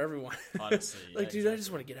it was for everyone. Honestly. Like, dude, exactly. I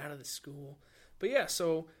just want to get out of this school. But yeah,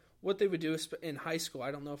 so what they would do is in high school,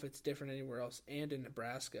 I don't know if it's different anywhere else, and in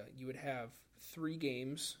Nebraska, you would have 3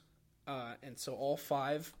 games. And so all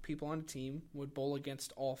 5 people on a team would bowl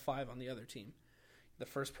against all 5 on the other team. The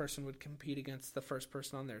first person would compete against the first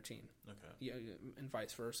person on their team. Okay. Yeah, and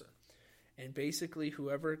vice versa. And basically,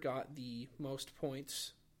 whoever got the most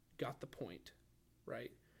points got the point, right?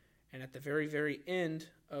 And at the very, very end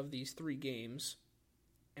of these 3 games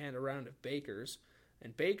and a round of Bakers,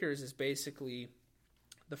 and Bakers is basically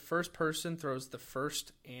the first person throws the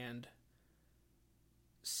first and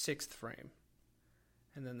 6th frame.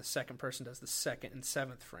 And then the second person does the 2nd and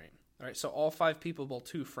 7th frame. All right, so all 5 people bowl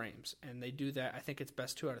 2 frames, and they do that. I think it's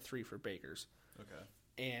best 2 out of 3 for Bakers. Okay.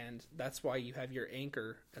 And that's why you have your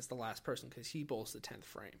anchor as the last person, because he bowls the 10th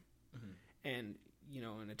frame. Mm-hmm. And, you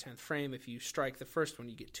know, in a 10th frame, if you strike the first one,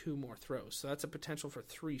 you get 2 more throws. So that's a potential for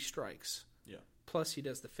 3 strikes. Yeah. Plus he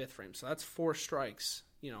does the 5th frame. So that's 4 strikes,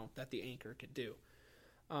 you know, that the anchor could do.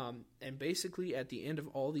 And basically at the end of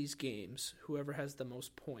all these games, whoever has the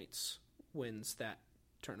most points wins that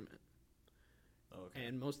tournament. Okay.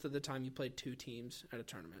 And most of the time you played 2 teams at a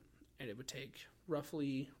tournament, and it would take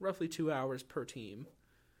roughly 2 hours per team.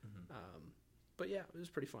 Mm-hmm. But yeah, it was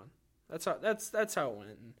pretty fun. That's how it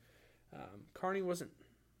went. And Kearney wasn't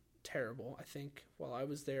terrible. I think while I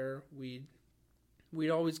was there, we'd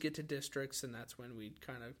always get to districts, and that's when we'd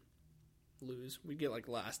kind of lose. We'd get like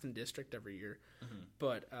last in district every year, mm-hmm.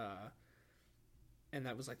 But and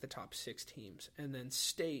that was like the top 6 teams. And then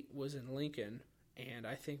state was in Lincoln, and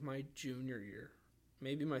I think my junior year,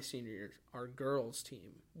 maybe my senior year, our girls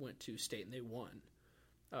team went to state and they won.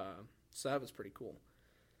 So that was pretty cool.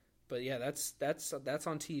 But yeah, that's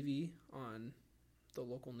on TV on the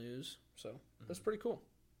local news. So mm-hmm. That's pretty cool.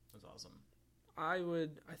 That's awesome. I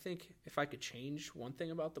think if I could change one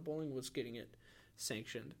thing about the bowling was getting it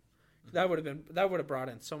sanctioned. Mm-hmm. That would have brought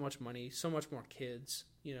in so much money, so much more kids.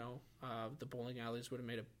 You know, the bowling alleys would have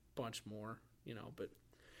made a bunch more. You know, but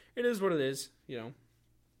it is what it is. You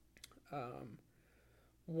know.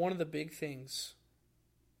 One of the big things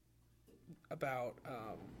about,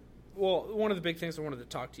 one of the big things I wanted to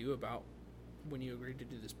talk to you about when you agreed to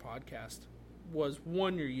do this podcast was,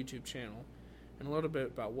 one, your YouTube channel, and a little bit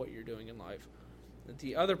about what you're doing in life.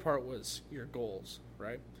 The other part was your goals,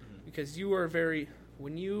 right? Mm-hmm. Because you are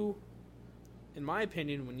in my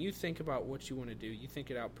opinion, when you think about what you want to do, you think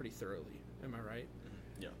it out pretty thoroughly. Am I right?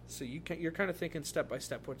 Yeah. So you're kind of thinking step by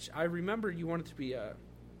step, which I remember you wanted to be a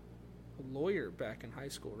lawyer back in high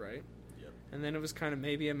school, right? Yep. And then it was kind of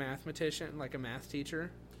maybe a mathematician, like a math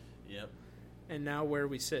teacher. Yep. And now where are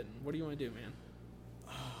we sitting? What do you want to do, man?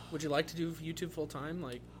 Would you like to do YouTube full time?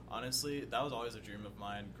 Like, honestly, that was always a dream of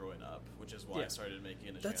mine growing up, which is why I started making a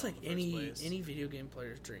channel. That's like in the first place. any video game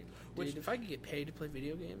player's dream. Dude, if I could get paid to play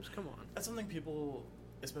video games, come on. That's something people,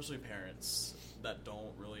 especially parents, that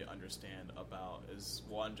don't really understand about is,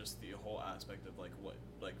 one, just the whole aspect of like what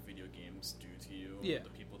like video games do to you, the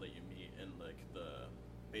people that you meet, and like the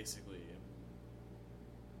basically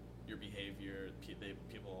your behavior.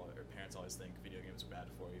 People or parents always think video games are bad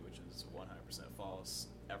for you, which is 100% false.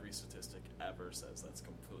 Every statistic ever says that's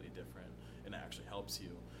completely different, and it actually helps you.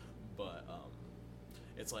 But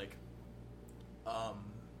it's like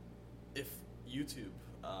if YouTube,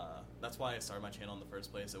 that's why I started my channel in the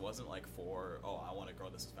first place. It wasn't like I want to grow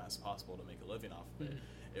this as fast as possible to make a living off of it.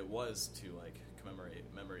 Mm-hmm. It was to like commemorate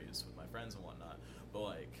memories with my friends and whatnot. But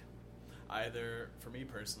like, either for me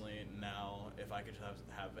personally, now if I could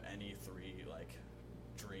have any 3 like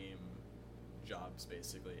dream jobs,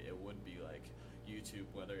 basically, it would be like YouTube.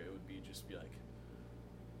 Whether it would be just be like,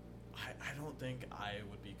 I don't think I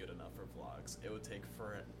would be good enough for vlogs. It would take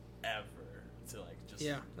forever to like just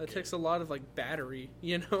that takes a lot of like battery,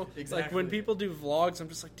 you know. Exactly. Like when people do vlogs, I'm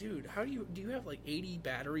just like, dude, how do you have like 80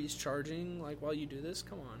 batteries charging like while you do this?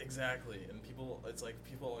 Come on. Exactly. And people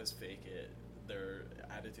always fake it, their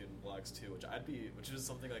attitude in vlogs too, which is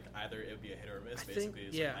something like either it would be a hit or a miss. Like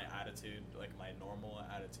my attitude, like my normal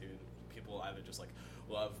attitude, people either just like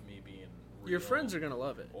love me being real, your friends are gonna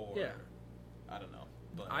love it, or I don't know.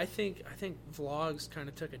 But I think vlogs kind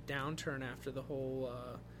of took a downturn after the whole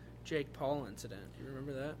Jake Paul incident. Do you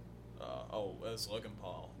remember that? It was Logan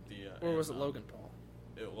Paul. Or was it Logan Paul?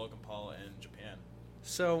 Logan Paul in Japan.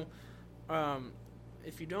 So,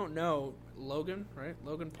 if you don't know, Logan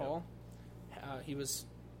Paul, he was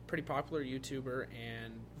pretty popular YouTuber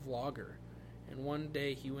and vlogger. And one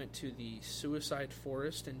day he went to the suicide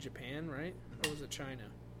forest in Japan, right? Mm-hmm. Or was it China?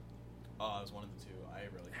 Oh, it was one of the two.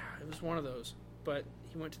 It was one of those. But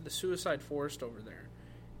he went to the suicide forest over there.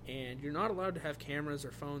 And you're not allowed to have cameras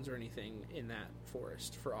or phones or anything in that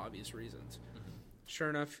forest for obvious reasons. Mm-hmm. Sure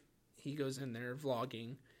enough, he goes in there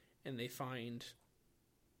vlogging, and they find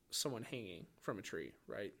someone hanging from a tree,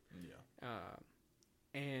 right? Yeah.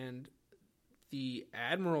 And the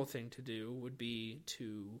admirable thing to do would be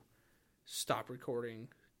to stop recording,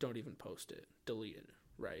 don't even post it, delete it,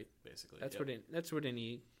 right? Basically, that's what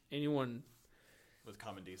anyone with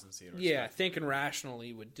common decency and respect, thinking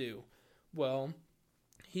rationally would do. Well,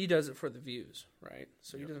 he does it for the views, right?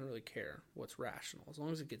 So he doesn't really care what's rational as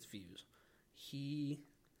long as it gets views. He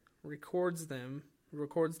records the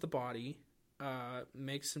body,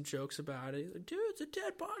 makes some jokes about it. Like, dude, it's a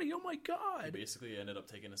dead body. Oh my god! He basically ended up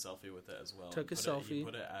taking a selfie with it as well. Took a selfie. He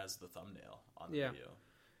put it as the thumbnail on the video.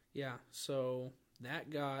 Yeah. So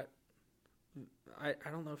that got. I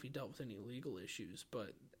don't know if he dealt with any legal issues,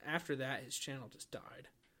 but after that, his channel just died.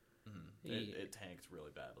 Mm-hmm. It tanked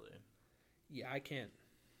really badly. Yeah, I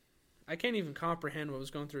can't even comprehend what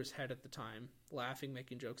was going through his head at the time. Laughing,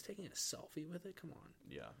 making jokes, taking a selfie with it. Come on.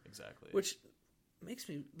 Yeah, exactly. Which makes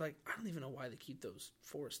me I don't even know why they keep those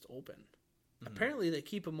forests open. Mm-hmm. Apparently, they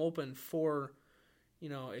keep them open for,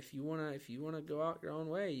 if you wanna go out your own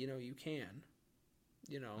way, you can,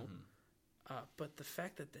 Mm-hmm. But the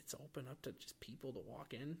fact that it's open up to just people to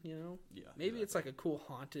walk in, yeah, maybe it's like a cool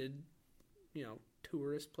haunted,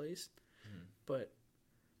 tourist place, mm-hmm. But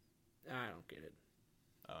I don't get it.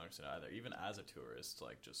 I don't understand either. Even as a tourist,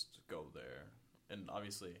 just go there. And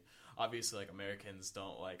obviously, like Americans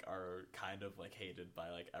are kind of hated by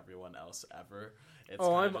everyone else ever.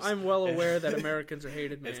 I'm well aware that Americans are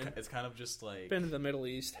hated, man. It's kind of just been to the Middle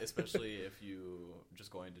East, especially if you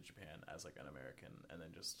just going to Japan as an American, and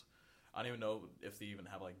then just I don't even know if they even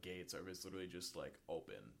have gates or if it's literally just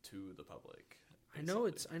open to the public.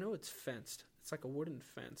 Basically. I know it's fenced. It's like a wooden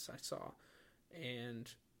fence I saw,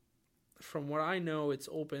 and from what I know, it's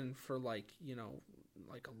open for 11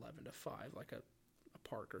 to 5, like a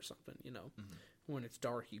park or something. Mm-hmm. When it's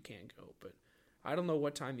dark, you can't go. But I don't know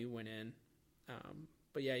what time you went in.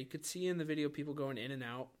 But yeah, you could see in the video people going in and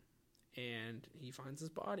out, and he finds his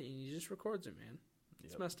body and he just records it, man.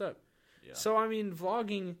 It's messed up. Yeah. So I mean,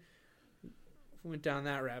 vlogging went down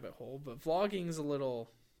that rabbit hole, but vlogging's a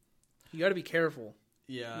little. You got to be careful.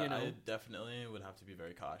 Yeah, I definitely would have to be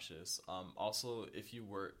very cautious. Also,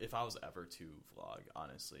 if I was ever to vlog,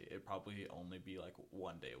 honestly, it'd probably only be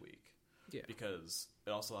 1 day a week. Yeah. Because it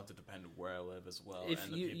also have to depend where I live as well. If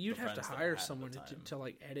and you'd have to hire someone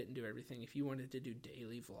to edit and do everything if you wanted to do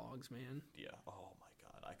daily vlogs, man. Yeah. Oh my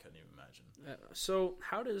god, I couldn't even imagine. So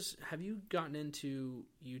have you gotten into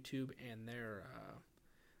YouTube and their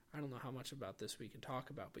I don't know how much about this we can talk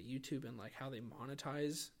about, but YouTube and how they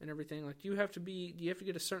monetize and everything. Do you have to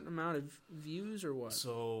get a certain amount of views or what?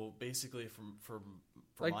 So basically, from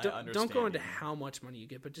my understanding, don't go into how much money you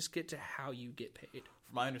get, but just get to how you get paid.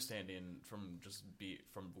 From my understanding, from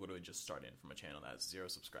literally just starting from a channel that has 0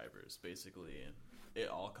 subscribers, basically, it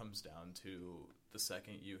all comes down to the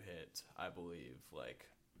second you hit, I believe,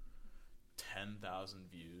 10,000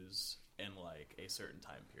 views in a certain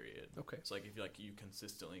time period. Okay. So if you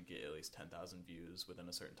consistently get at least 10,000 views within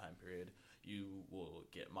a certain time period, you will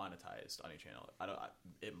get monetized on your channel.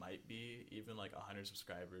 It might be even 100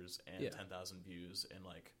 subscribers and 10,000 views in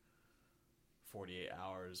 48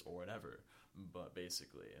 hours or whatever. But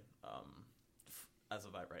basically, as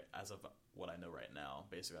of what I know right now,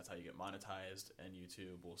 basically that's how you get monetized, and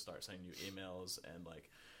YouTube will start sending you emails, and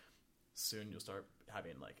soon you'll start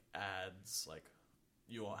having ads.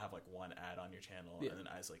 You won't have one ad on your channel, and then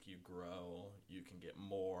as you grow, you can get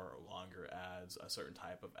more longer ads, a certain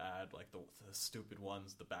type of ad, the stupid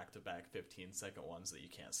ones, the back-to-back 15-second ones that you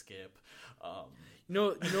can't skip.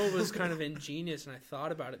 It was kind of ingenious, and I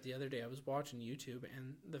thought about it the other day. I was watching YouTube,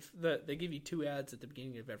 and they give you 2 ads at the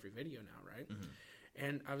beginning of every video now, right? Mm-hmm.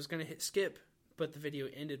 And I was going to hit skip, but the video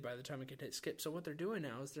ended by the time I could hit skip. So what they're doing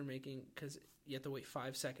now is they're making, because you have to wait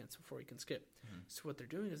 5 seconds before you can skip. Mm-hmm. So what they're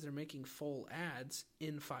doing is they're making full ads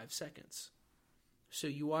in 5 seconds. So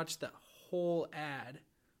you watch the whole ad,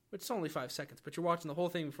 which is only 5 seconds, but you're watching the whole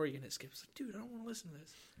thing before you can hit skip. It's dude, I don't want to listen to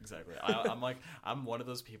this. Exactly. I'm one of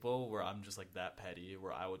those people where I'm just that petty,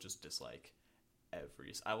 where I will just dislike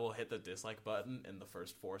I will hit the dislike button in the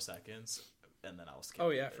first 4 seconds, and then I'll skip.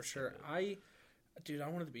 Oh yeah, for sure. I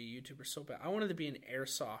wanted to be a YouTuber so bad. I wanted to be an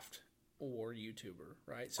airsoft war YouTuber,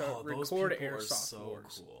 right? So record airsoft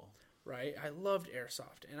wars. Cool. Right? I loved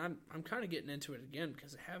airsoft, and I'm kind of getting into it again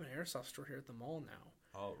because I have an airsoft store here at the mall now.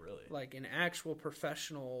 Oh, really? Like an actual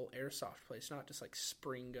professional airsoft place, not just like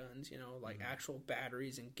spring guns, like actual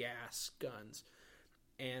batteries and gas guns.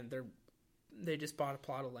 And they just bought a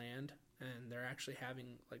plot of land, and they're actually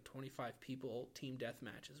having like 25 people team death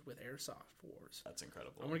matches with airsoft wars. That's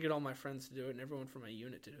incredible. I'm gonna get all my friends to do it and everyone from my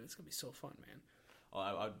unit to do it. It's gonna be so fun, man. Oh,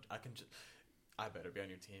 I better be on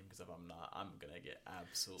your team, because if I'm not, I'm gonna get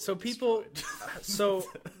absolutely so people. So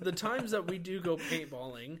the times that we do go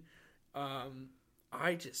paintballing,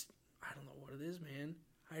 I don't know what it is, man.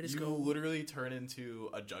 You literally turn into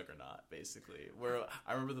a juggernaut, basically. Where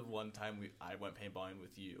I remember the one time I went paintballing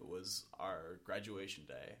with you was our graduation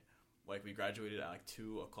day. Like, we graduated at like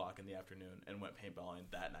 2:00 in the afternoon and went paintballing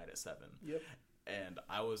that night at 7. Yep. And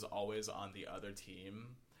I was always on the other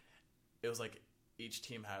team. It was like each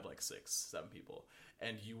team had like 6-7 people,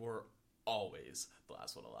 and you were always the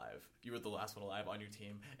last one alive. You were the last one alive on your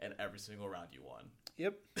team, and every single round you won.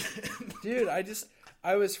 Yep. Dude,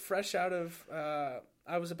 I was fresh out of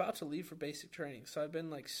I was about to leave for basic training, so I've been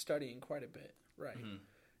like studying quite a bit, right?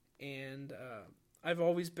 Mm-hmm. And I've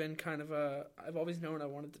always been I've always known I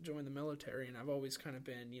wanted to join the military, and I've always kind of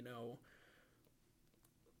been,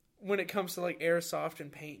 when it comes to like airsoft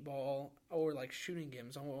and paintball or like shooting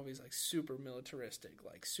games, I'm always like super militaristic,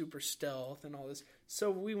 like super stealth and all this.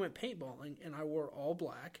 So we went paintballing, and I wore all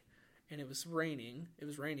black, and it was raining. It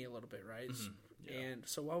was rainy a little bit, right? Mm-hmm. Yeah. And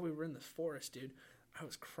so while we were in the forest, dude, I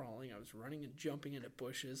was crawling, I was running and jumping into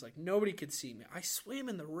bushes. Like, nobody could see me. I swam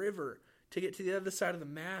in the river to get to the other side of the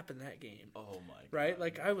map in that game. Oh my god. Right?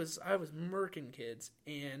 Like, I was murking kids,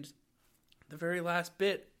 and the very last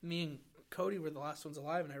bit, me and Cody were the last ones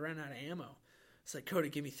alive, and I ran out of ammo. It's like, Cody,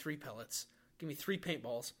 give me 3 pellets. Give me 3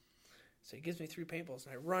 paintballs. So he gives me 3 paintballs,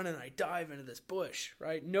 and I run and I dive into this bush,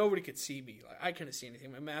 right? Nobody could see me. Like, I couldn't see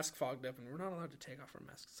anything. My mask fogged up, and we're not allowed to take off our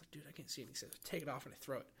masks. It's like, dude, I can't see anything. So I take it off, and I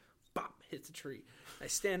throw it. Bop, hits a tree. I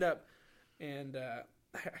stand up, and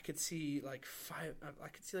I could see like 5. I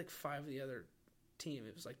could see like 5 of the other team.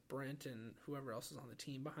 It was like Brent and whoever else is on the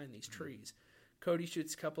team behind these trees. Cody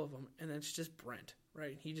shoots a couple of them, and then it's just Brent,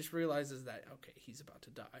 right? He just realizes that, okay, he's about to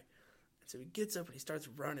die. And so he gets up and he starts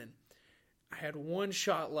running. I had 1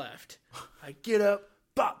 shot left. I get up,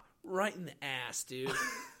 bop, right in the ass, dude.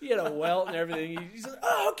 He had a welt and everything. He's like,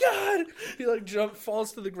 oh, God! He like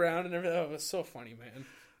falls to the ground and everything. Oh, it was so funny, man.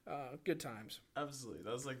 Good times. Absolutely.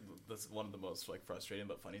 That's one of the most like frustrating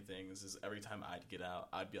but funny things is every time I'd get out,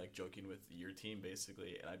 I'd be like joking with your team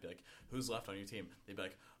basically, and I'd be like, who's left on your team? They'd be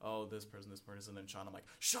like, oh, this person, and then Sean. I'm like,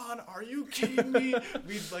 Sean, are you kidding me?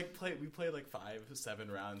 we played like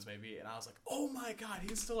 5-7 rounds maybe, and I was like, oh my god,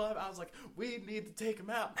 he's still up. I was like, we need to take him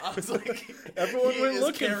out. I was like, everyone went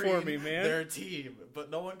looking for me, man. Their team, but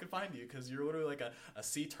no one could find you because you're literally like a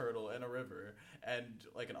sea turtle in a river and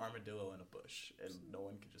like an armadillo in a bush, and no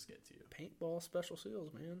one could just get to you. Paintball special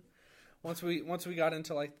seals, man. Once we got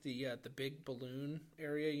into like the big balloon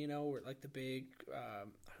area, where like the big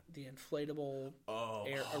the inflatable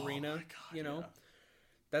arena, God,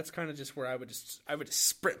 that's kind of just where I would just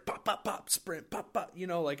sprint, pop, pop, pop, sprint, pop, pop.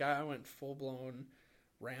 Like I went full blown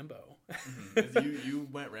Rambo. Mm-hmm. You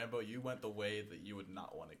went Rambo. You went the way that you would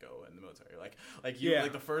not want to go in the military. Like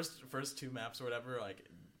the first 2 maps or whatever, like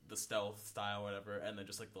the stealth style or whatever, and then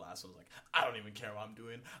just like the last one was like, I don't even care what I'm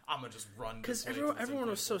doing. I'm gonna just run. Because everyone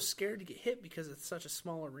was so scared to get hit because it's such a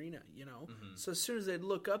small arena, Mm-hmm. So as soon as they'd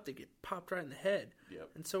look up, they get popped right in the head. Yep.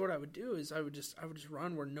 And so what I would do is I would just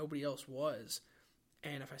run where nobody else was,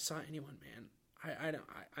 and if I saw anyone, man,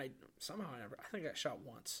 I somehow I think I got shot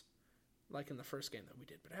once, like in the first game that we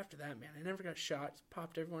did. But after that, man, I never got shot. Just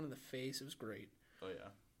popped everyone in the face. It was great. Oh yeah,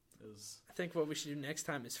 it was. I think what we should do next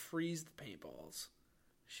time is freeze the paintballs.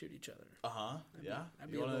 Shoot each other. Yeah.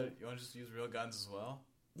 You want to just use real guns as well?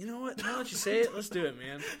 You know what? Now that you say it, let's do it,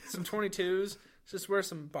 man. Some 22s. Let's just wear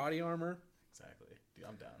some body armor. Exactly. Dude,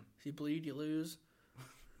 I'm down. If you bleed, you lose.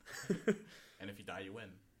 And if you die, you win.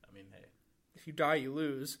 I mean, hey. If you die, you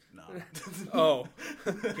lose. No. Oh.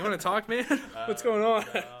 You want to talk, man? What's going on?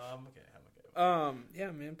 I'm okay.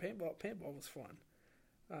 Yeah, man. Paintball was fun.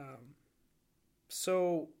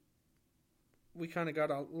 So we kind of got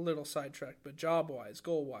a little sidetracked, but job-wise,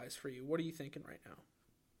 goal-wise for you, what are you thinking right now?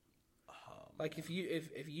 Like if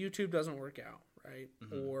YouTube doesn't work out, right,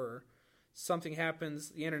 mm-hmm. or something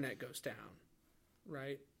happens, the internet goes down,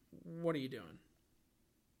 right? What are you doing?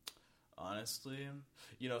 Honestly,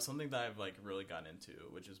 something that I've like really gotten into,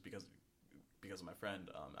 which is because of my friend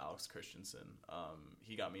Alex Christensen.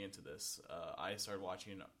 He got me into this. I started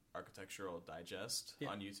watching Architectural Digest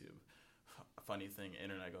on YouTube. Funny thing,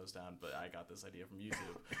 internet goes down, but I got this idea from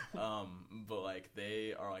YouTube. But like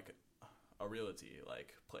they are like a realty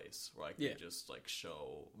like place where like they just like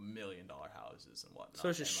show $1 million houses and whatnot. So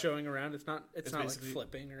it's just and, showing around. It's not like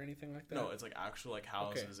flipping or anything like that. No, it's like actual like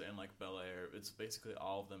houses in like Bel Air. It's basically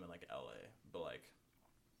all of them in like LA, but like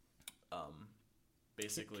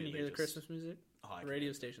basically. Can you hear the Christmas music? Oh, the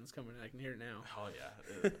radio station's coming. I can hear it now. Oh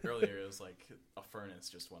yeah! Earlier it was like a furnace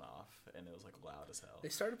just went off and it was like loud as hell. They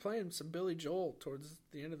started playing some Billy Joel towards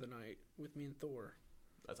the end of the night with me and Thor.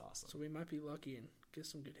 That's awesome. So we might be lucky and get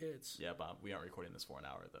some good hits. Yeah, but we aren't recording this for an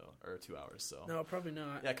hour though, or 2 hours. So no, probably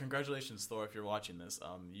not. Yeah, congratulations, Thor, if you're watching this.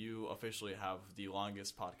 You officially have the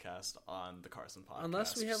longest podcast on the Carson podcast.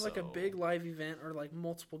 Unless we have like a big live event or like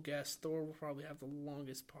multiple guests, Thor will probably have the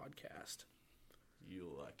longest podcast.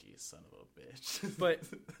 You lucky son of a bitch.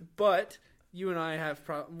 but you and I have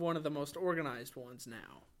one of the most organized ones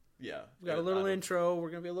now. Yeah, we got a little intro.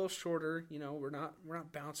 We're gonna be a little shorter. You know, we're not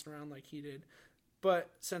bouncing around like he did.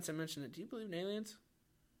 But since I mentioned it, do you believe in aliens?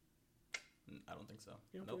 I don't think so.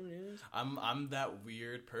 You don't believe in aliens? I'm that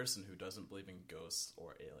weird person who doesn't believe in ghosts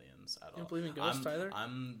or aliens at all. You don't believe in ghosts either?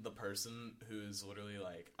 I'm the person who's literally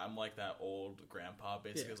like, I'm like that old grandpa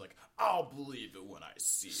basically who's like, I'll believe it when I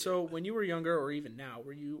see it. So when you were younger or even now,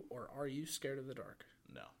 are you scared of the dark?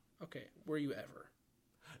 No. Okay. Were you ever?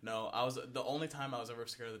 No, the only time I was ever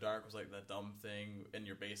scared of the dark was like that dumb thing in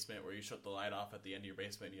your basement where you shut the light off at the end of your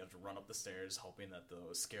basement and you have to run up the stairs hoping that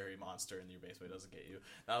the scary monster in your basement doesn't get you.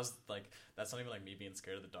 That was like, that's not even like me being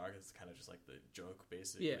scared of the dark. It's kind of just like the joke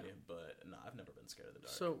basically. Yeah. But no, I've never been scared of the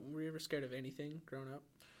dark. So were you ever scared of anything growing up?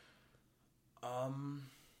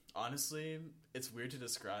 Honestly, it's weird to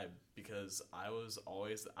describe because I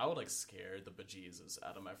would like scare the bejesus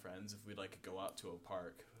out of my friends if we'd like go out to a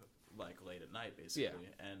park like late at night basically,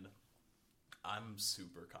 and I'm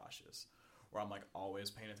super cautious where I'm like always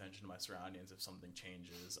paying attention to my surroundings. If something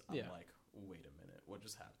changes, I'm like, wait a minute, what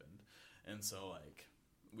just happened? And so like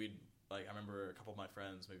I remember a couple of my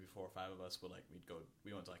friends, maybe 4 or 5 of us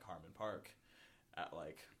we went to like Harmon Park at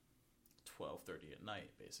like 12:30 at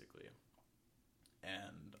night basically,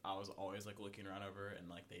 and I was always like looking around over and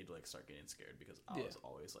like they'd like start getting scared because I was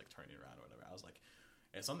always like turning around or whatever. I was like,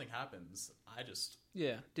 if something happens, I just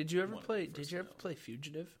Did you ever play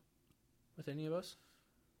Fugitive with any of us?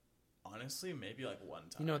 Honestly, maybe like one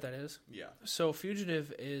time. You know what that is? Yeah. So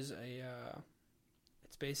Fugitive is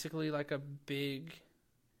it's basically like a big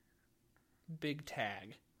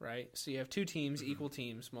tag, right? So you have 2 teams, equal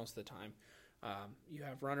teams most of the time. You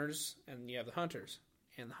have runners and you have the hunters.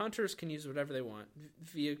 And the hunters can use whatever they want.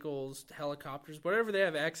 Vehicles, helicopters, whatever they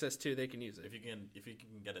have access to, they can use it. If you can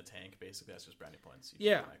get a tank, basically that's just brownie points.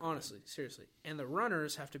 Honestly, seriously. And the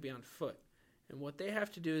runners have to be on foot. And what they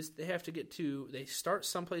have to do is they start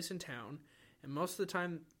someplace in town, and most of the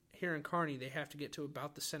time here in Kearney, they have to get to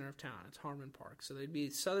about the center of town. It's Harmon Park. So they'd be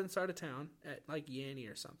southern side of town at like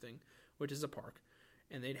Yanny or something, which is a park.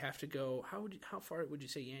 And they'd have to go, how far would you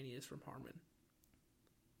say Yanny is from Harmon?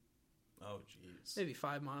 Oh, jeez. Maybe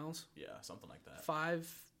 5 miles. Yeah, something like that. 5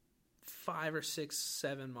 or 6,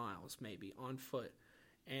 7 miles maybe on foot,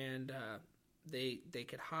 and they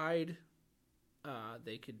could hide,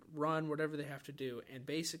 they could run, whatever they have to do, and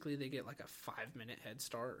basically they get like a 5-minute head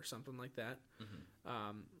start or something like that.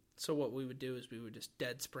 Mm-hmm. So what we would do is we would just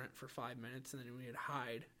dead sprint for 5 minutes, and then we would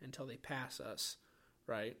hide until they pass us,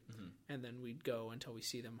 right? Mm-hmm. And then we'd go until we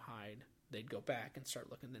see them hide. They'd go back and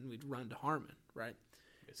start looking. Then we'd run to Harmon, right?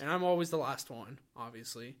 And I'm always the last one,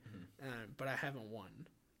 obviously, but I haven't won.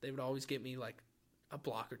 They would always get me like a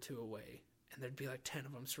block or 2 away, and there'd be like 10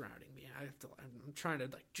 of them surrounding me. I'm trying to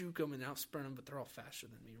like juke them and outsprint them, but they're all faster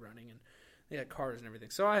than me running, and they got cars and everything.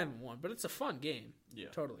 So I haven't won, but it's a fun game. Yeah,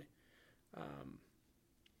 totally.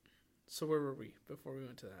 So where were we before we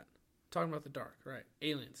went to that? Talking about the dark, right?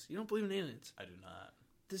 Aliens. You don't believe in aliens? I do not.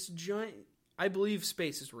 This giant. I believe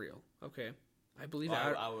space is real. Okay. I believe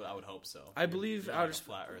I would hope so. I believe outer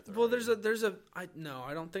flat Earth. Well, no,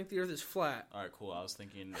 I don't think the Earth is flat. All right, cool. I was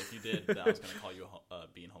thinking if you did, then I was going to call you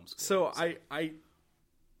being homeschooled. So I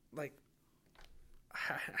like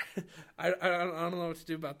I don't know what to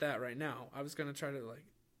do about that right now. I was going to try to like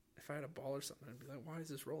if I had a ball or something, I'd be like, why is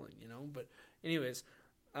this rolling? You know. But anyways,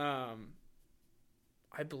 I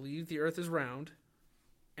believe the Earth is round.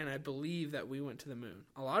 And I believe that we went to the moon.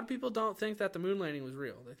 A lot of people don't think that the moon landing was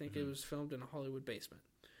real. They think it was filmed in a Hollywood basement.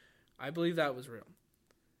 I believe that was real.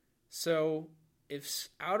 So, if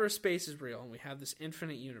outer space is real and we have this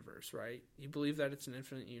infinite universe, right? You believe that it's an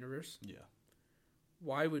infinite universe? Yeah.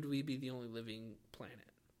 Why would we be the only living planet?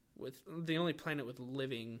 The only planet with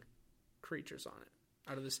living creatures on it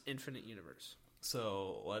out of this infinite universe?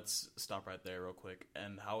 So, let's stop right there real quick.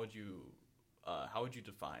 And how would you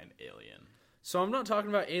define alien? So I'm not talking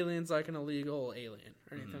about aliens like an illegal alien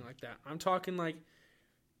or anything like that. I'm talking like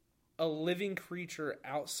a living creature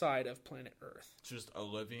outside of planet Earth. Just a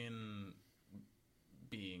living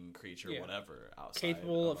being, creature, whatever, outside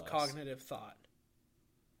capable of us. cognitive thought.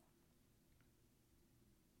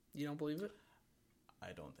 You don't believe it?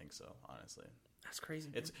 I don't think so, honestly. That's crazy,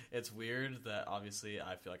 man. It's weird that obviously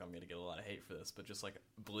I feel like I'm going to get a lot of hate for this, but just like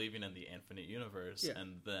believing in the infinite universe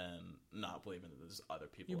and then not believing that there's other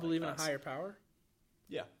people. You like believe in us. a higher power?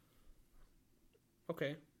 Yeah.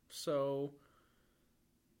 Okay, so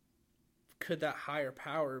could that higher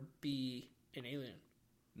power be an alien?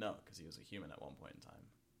 No, because he was a human at one point in time.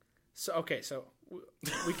 So okay, so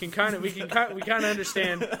we can kind of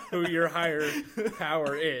understand who your higher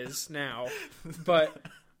power is now, but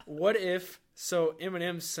what if? So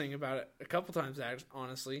Eminem's sing about it a couple times.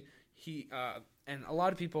 Honestly, he and a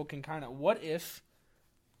lot of people can kind of. What if?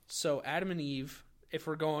 So Adam and Eve, if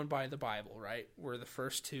we're going by the Bible, right? We're the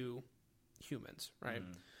first two humans, right?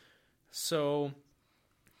 So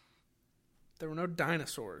there were no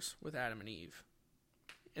dinosaurs with Adam and Eve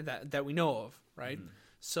that we know of, right?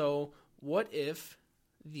 So what if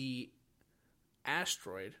the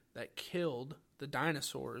asteroid that killed the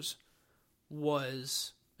dinosaurs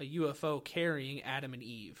was a UFO carrying Adam and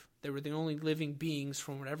Eve? They were the only living beings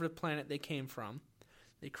from whatever planet they came from.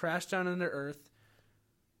 They crashed down into Earth,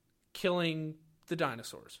 killing the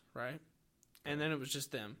dinosaurs, right? And then it was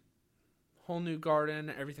just them. Whole new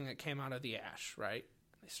garden, everything that came out of the ash, right?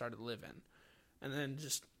 They started living. And then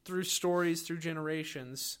just through stories, through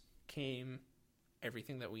generations, came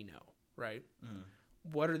everything that we know, right?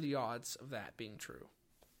 What are the odds of that being true?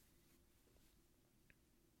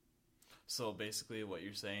 So basically what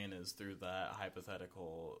you're saying is through that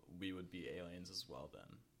hypothetical, we would be aliens as well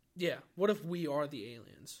then. Yeah. What if we are the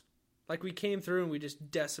aliens? Like we came through and we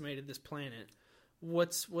just decimated this planet.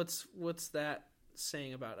 What's that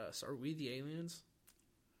saying about us? Are we the aliens?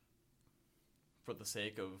 For the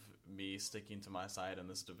sake of me sticking to my side in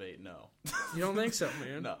this debate, no. You don't think so,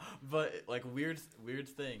 man? No. But like weird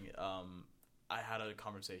thing, I had a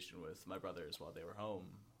conversation with my brothers while they were home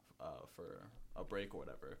for a break or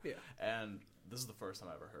whatever. Yeah. And this is the first time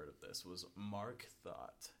I ever heard of this, was Mark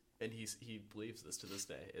thought, and he believes this to this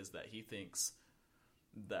day, is that he thinks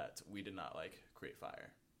that we did not like create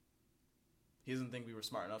fire. He doesn't think we were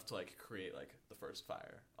smart enough to like create like the first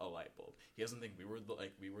fire, a light bulb. He doesn't think we were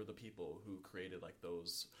the people who created like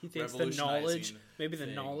those. He thinks the knowledge, maybe the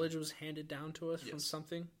knowledge was handed down to us from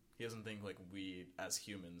something. He doesn't think like we as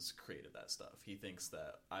humans created that stuff. He thinks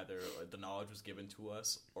that either the knowledge was given to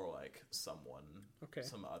us or like someone,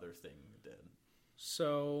 some other thing did.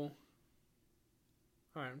 So,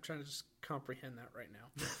 all right, I'm trying to just comprehend that right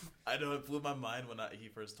now. I know, it blew my mind when he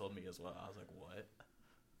first told me as well. I was like, what?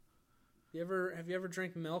 Have you ever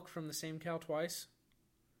drank milk from the same cow twice?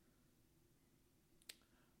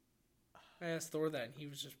 I asked Thor that, and he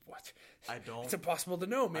was just, what? I don't. It's impossible to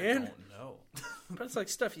know, man. I don't know. But it's like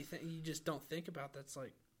stuff you just don't think about. That's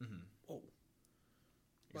like, oh.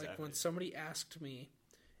 Exactly. Like when somebody asked me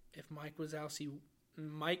if Mike Wazowski,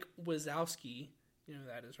 you know who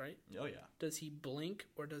that is, right? Oh yeah. Does he blink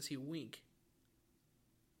or does he wink?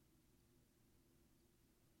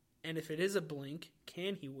 And if it is a blink,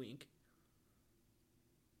 can he wink?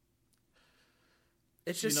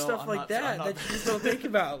 It's just stuff like that you just don't think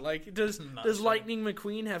about. Like, does Lightning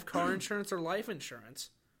McQueen have car insurance or life insurance?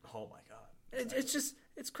 Oh my god!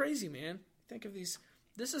 It's crazy, man. Think of these.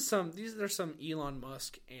 These are some Elon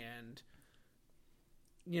Musk and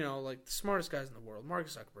like the smartest guys in the world, Mark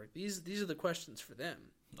Zuckerberg. These are the questions for them.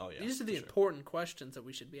 Oh yeah, these are the important questions that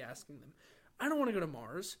we should be asking them. I don't want to go to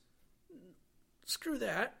Mars. Screw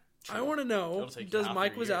that. True. I want to know, does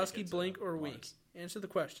Mike Wazowski blink or wink? Answer the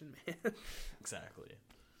question, man. Exactly.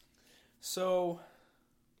 So,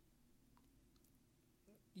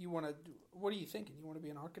 what are you thinking? You want to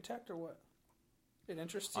be an architect or what? It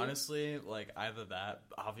interests you? Honestly, like either that.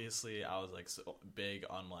 Obviously, I was like so big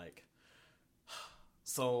on like.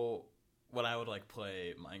 So when I would like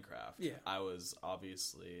play Minecraft,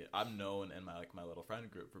 I'm known in my little friend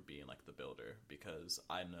group for being like the builder, because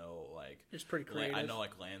I know like it's pretty creative. I know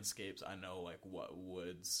like landscapes. I know like what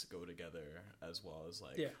woods go together, as well as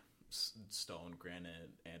like stone,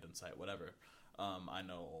 granite, andesite, whatever. I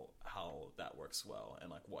know how that works well and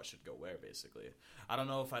like what should go where, basically. I don't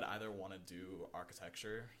know if I'd either want to do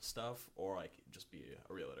architecture stuff or like just be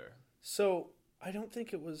a realtor. So I don't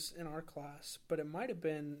think it was in our class, but it might have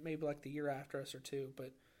been maybe like the year after us or two,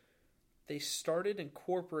 but they started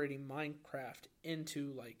incorporating Minecraft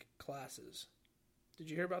into like classes. Did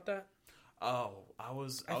you hear about that? Oh, I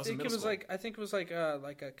was I in think middle it was school. I think it was like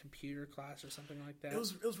a computer class or something like that. It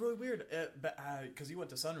was really weird because you went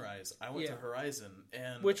to Sunrise, I went to Horizon,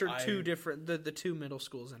 and which are two different the two middle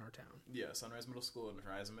schools in our town. Yeah, Sunrise Middle School and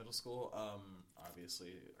Horizon Middle School.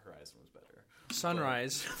 Obviously Horizon was better.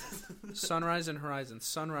 Sunrise, Sunrise and Horizon.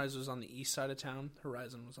 Sunrise was on the east side of town.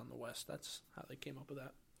 Horizon was on the west. That's how they came up with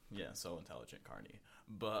that. Yeah, so intelligent, Carney.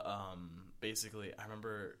 But basically, I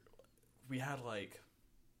remember we had like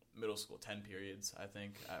middle school 10 periods, I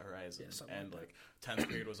think, at Horizon, and like 10th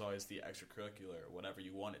period was always the extracurricular, whatever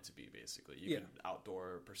you want it to be. Basically, you could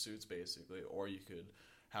outdoor pursuits, basically, or you could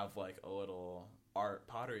have like a little art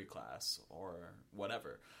pottery class or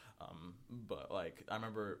whatever. But like I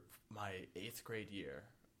remember my 8th grade year,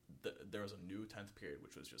 there was a new 10th period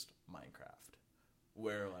which was just Minecraft,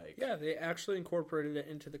 where like they actually incorporated it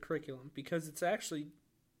into the curriculum because it's actually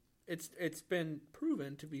it's been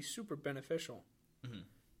proven to be super beneficial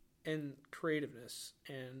in creativeness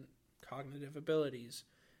and cognitive abilities,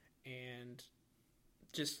 and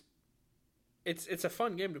just it's a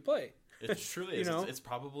fun game to play. It truly is. It's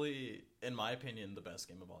probably, in my opinion, the best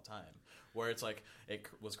game of all time. Where it's like it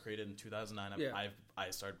was created in 2009. I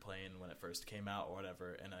started playing when it first came out or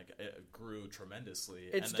whatever, and it grew tremendously.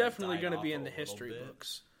 It's definitely going to be in the history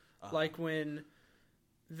books. Like when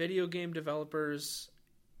video game developers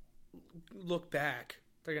look back,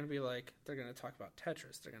 they're going to talk about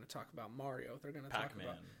Tetris. They're going to talk about Mario. They're going to talk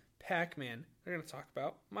about Pac-Man. They're going to talk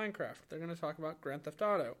about Minecraft. They're going to talk about Grand Theft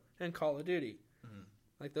Auto and Call of Duty.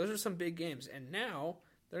 Like, those are some big games. And now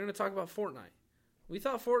they're going to talk about Fortnite. We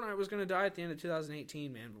thought Fortnite was going to die at the end of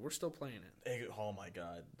 2018, man, but we're still playing it. Oh, my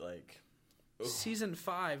God. Like, Season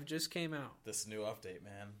 5 just came out. This new update,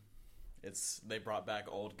 man. They brought back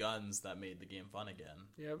old guns that made the game fun again.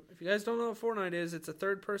 Yeah, if you guys don't know what Fortnite is, it's a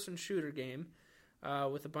third-person shooter game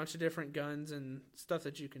with a bunch of different guns and stuff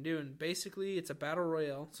that you can do. And basically, it's a battle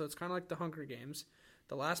royale, so it's kind of like the Hunger Games.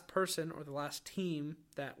 The last person or the last team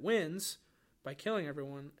that wins by killing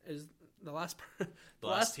everyone is the last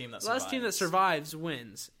team that survives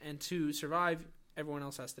wins, and to survive, everyone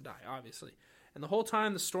else has to die, obviously. And the whole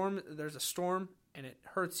time there's a storm, and it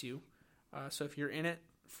hurts you. So if you're in it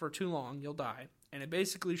for too long, you'll die. And it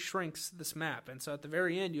basically shrinks this map. And so at the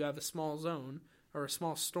very end, you have a small zone or a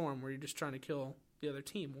small storm where you're just trying to kill the other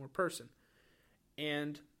team or person.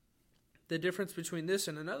 And the difference between this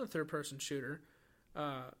and another third-person shooter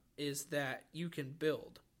is that you can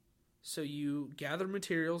build. So you gather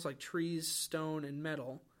materials like trees, stone, and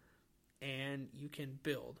metal, and you can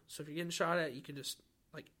build. So if you're getting shot at, you can just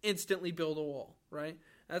like instantly build a wall, right?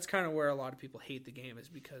 That's kind of where a lot of people hate the game, is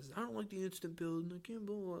because I don't like the instant build and I can't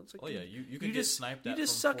build. It's like, you can get sniped at from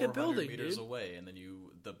 400 meters away, and then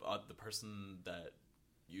the person that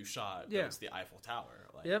you shot goes the Eiffel Tower.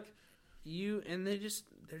 Like, they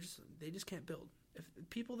just can't build. If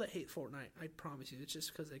people that hate Fortnite, I promise you, it's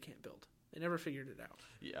just because they can't build. They never figured it out.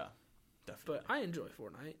 Yeah. Definitely. But I enjoy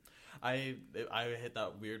Fortnite. I hit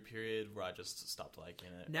that weird period where I just stopped liking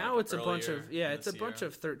it. Now it's a bunch of bunch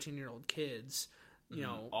of 13-year-old kids, you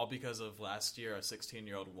know, all because of last year a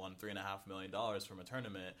 16-year-old won $3.5 million from a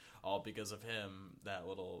tournament, all because of him, that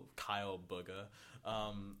little Kyle Booga.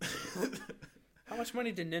 How much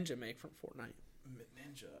money did Ninja make from Fortnite?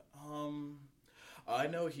 Ninja, I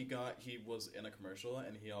know he was in a commercial,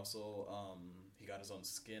 and he also he got his own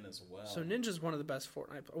skin as well. So Ninja's was one of the best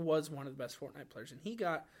Fortnite players, and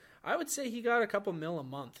I would say he got a couple mil a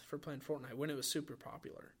month for playing Fortnite when it was super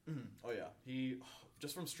popular. Mm-hmm. Oh yeah, he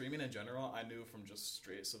just from streaming in general, I knew from just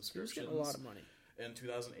straight subscriptions. He was getting a lot of money in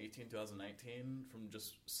 2018, 2019 from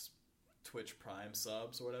just Twitch Prime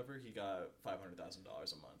subs or whatever. He got $500,000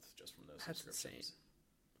 a month just from those subscriptions.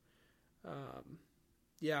 That's insane.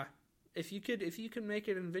 Yeah. If you can make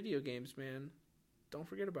it in video games, man, don't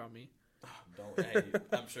forget about me. Hey,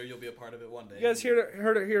 I'm sure you'll be a part of it one day. You guys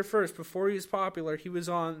heard it here first. Before he was popular, he was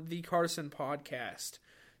on the Carson podcast.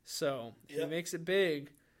 So if he makes it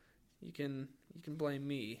big, you can blame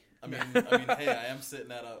me. I mean, hey, I am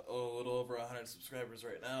sitting at a little over 100 subscribers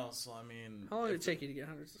right now. So I mean, how long did it take you to get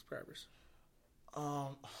 100 subscribers?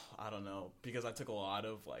 I don't know, because I took a lot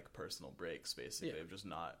of like personal breaks, basically, of just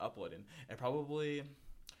not uploading, and probably.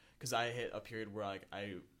 Because I hit a period where like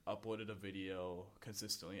I uploaded a video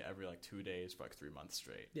consistently every like 2 days for like 3 months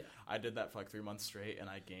straight. Yeah, I did that for like 3 months straight, and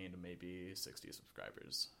I gained maybe 60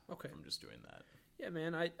 subscribers. From just doing that. Yeah,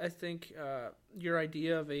 man. I think your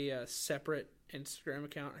idea of a separate Instagram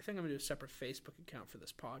account. I think I'm gonna do a separate Facebook account for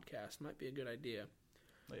this podcast. Might be a good idea.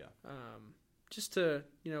 Oh, yeah. Just to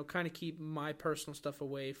kind of keep my personal stuff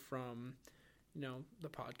away from the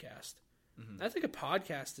podcast. Mm-hmm. I think a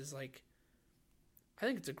podcast is like. I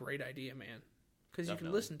think it's a great idea, man. because you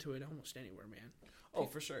can listen to it almost anywhere, man. Oh,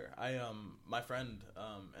 for sure. My friend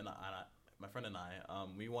and I,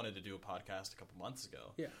 we wanted to do a podcast a couple months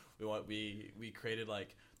ago. Yeah. We created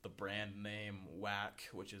like the brand name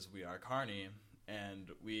WAC, which is We Are Carney, and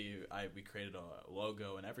we created a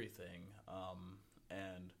logo and everything,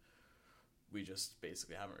 and we just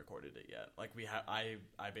basically haven't recorded it yet. Like I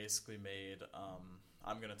basically made.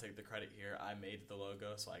 I'm gonna take the credit here. I made the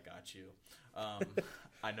logo, so I got you.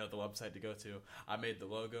 I know the website to go to. I made the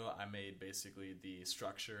logo. I made basically the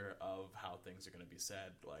structure of how things are gonna be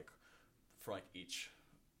said, like for like each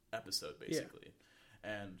episode, basically,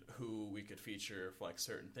 and who we could feature for like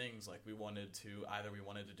certain things. Like we wanted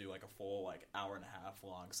to do like a full like hour and a half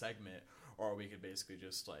long segment, or we could basically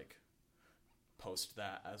just like post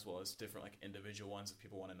that as well as different like individual ones if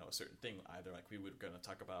people want to know a certain thing. Either like we were going to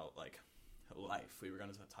talk about like life, we were going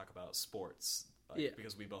to talk about sports, like,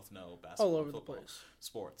 because we both know basketball, all over football, the place,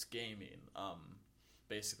 sports, gaming,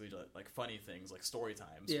 basically like funny things like story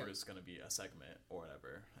times where it's going to be a segment or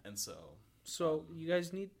whatever. And so you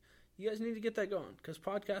guys need to get that going, because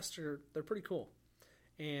podcasts they're pretty cool,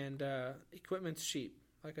 and equipment's cheap.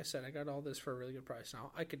 Like I said, I got all this for a really good price.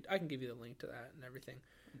 Now I can give you the link to that and everything.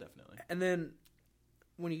 Definitely. And then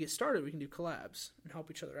when you get started, we can do collabs and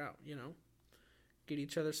help each other out, get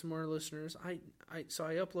each other some more listeners. So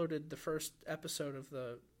I uploaded the first episode of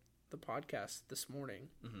the podcast this morning,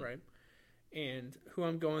 right? And who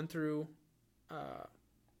I'm going through,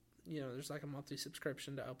 there's like a monthly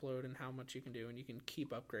subscription to upload and how much you can do, and you can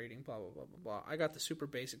keep upgrading, blah, blah, blah, blah, blah. I got the super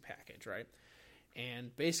basic package, right?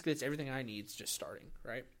 And basically it's everything I need, it's just starting,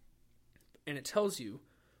 right? And it tells you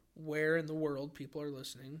where in the world people are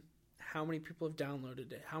listening, how many people have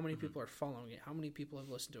downloaded it, how many people are following it, how many people have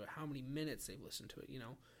listened to it, how many minutes they've listened to it, Yeah.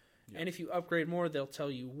 And if you upgrade more, they'll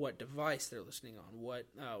tell you what device they're listening on, what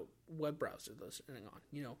web browser they're listening on,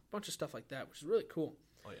 a bunch of stuff like that, which is really cool.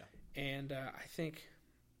 Oh, yeah. And I think,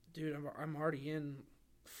 dude, I'm already in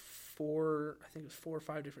 4 or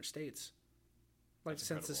 5 different states, like That's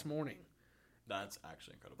since this morning. That's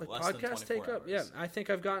actually incredible. Like podcasts take up, I think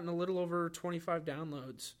I've gotten a little over 25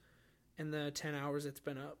 downloads in the 10 hours it's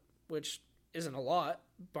been up, which isn't a lot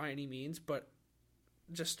by any means, but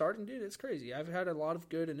just starting, dude, it's crazy. I've had a lot of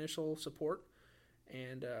good initial support,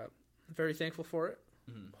 and very thankful for it.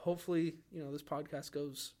 Hopefully, this podcast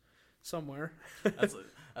goes somewhere. That's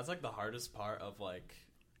like the hardest part of like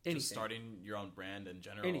just starting your own brand in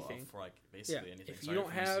general. Anything. For like basically anything. If you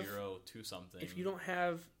don't have 0 to something. If you don't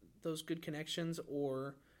have those good connections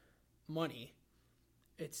or money,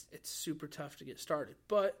 it's super tough to get started.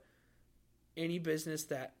 But any business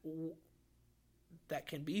that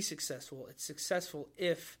can be successful, it's successful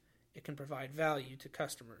if it can provide value to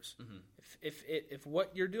customers. If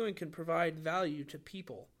what you're doing can provide value to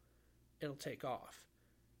people, it'll take off.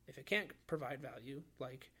 If it can't provide value,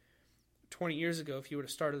 like 20 years ago, if you would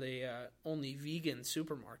have started a only vegan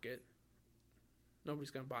supermarket,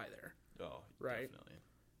 nobody's going to buy there. Oh, right? Definitely.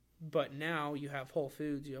 But now you have Whole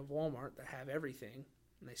Foods, you have Walmart that have everything,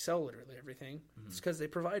 and they sell literally everything. It's because they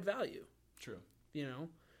provide value. True.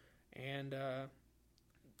 And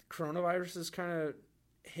coronavirus is kind of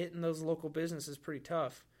hitting those local businesses pretty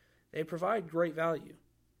tough. They provide great value,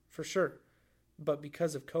 for sure. But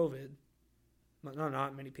because of COVID,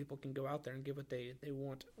 not many people can go out there and give what they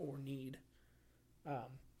want or need.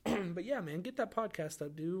 But yeah, man, get that podcast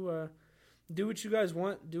up. Do what you guys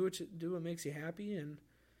want. Do what makes you happy. And,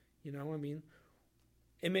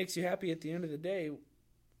 it makes you happy at the end of the day.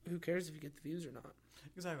 Who cares if you get the views or not?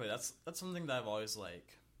 Exactly. That's something that I've always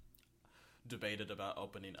debated about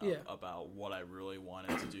opening up about what I really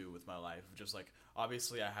wanted to do with my life. Just like,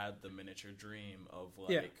 obviously I had the miniature dream of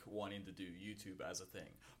wanting to do YouTube as a thing,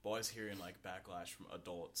 but always hearing backlash from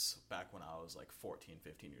adults back when I was 14,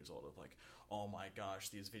 15 years old of oh my gosh,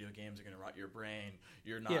 these video games are going to rot your brain.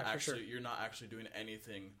 You're not actually doing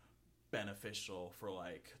anything beneficial for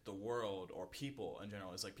the world or people in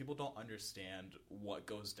general. It's people don't understand what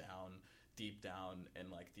goes down deep down in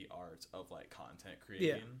the art of content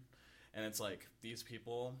creating. And it's these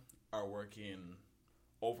people are working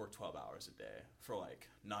over 12 hours a day for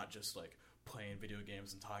not just playing video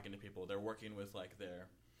games and talking to people. They're working with their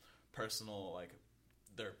personal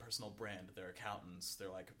brand, their accountants. They're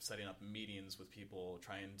setting up meetings with people,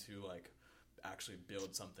 trying to actually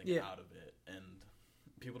build something out of it. And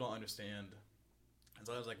people don't understand. And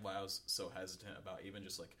so that was why I was so hesitant about even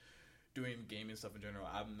just doing gaming stuff in general.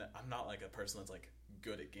 I'm not a person that's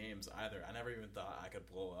good at games either. I never even thought I could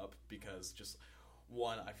blow up, because just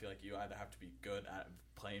one, I feel you either have to be good at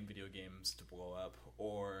playing video games to blow up,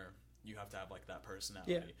 or you have to have like that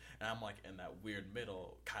personality. Yeah. And I'm like in that weird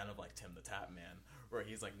middle, kind of like Tim the Tap Man, where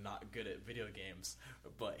he's like not good at video games,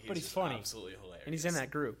 but he's just funny, absolutely hilarious. and he's in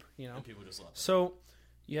that group, you know. And people just love him. So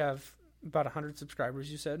you have about 100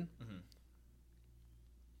 subscribers, you said. Mm-hmm.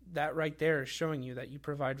 That right there is showing you that you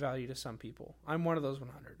provide value to some people. I'm one of those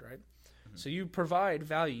 100, right? Mm-hmm. So you provide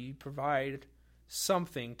value, you provide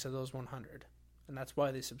something to those 100, and that's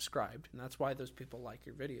why they subscribed, and that's why those people like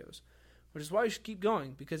your videos, which is why you should keep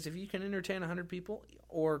going, because if you can entertain 100 people,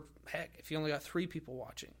 or heck, if you only got 3 people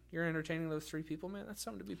watching, you're entertaining those 3 people, man, that's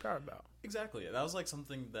something to be proud about. Exactly. That was like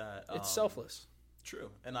something that it's selfless. True.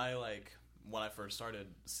 And I like, when I first started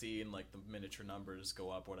seeing like the miniature numbers go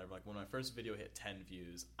up or whatever, like when my first video hit 10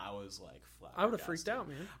 views, I was like flat. I would have freaked out,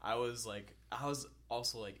 man. I was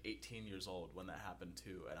also like 18 years old when that happened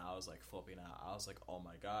too, and I was like flipping out. I was like, oh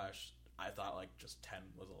my gosh, I thought like just 10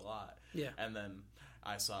 was a lot. Yeah. And then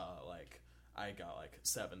I saw like I got like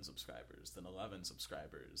 7 subscribers, then 11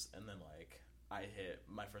 subscribers, and then like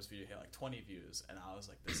my first video hit like 20 views, and I was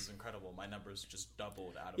like, this is incredible. My numbers just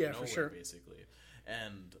doubled out of nowhere, for sure. basically.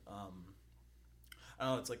 And I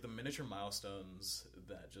don't know, it's like the miniature milestones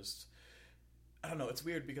that just, I don't know, it's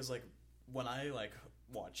weird because like when I like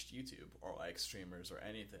watched YouTube or like streamers or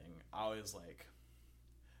anything, I always like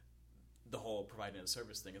the whole providing a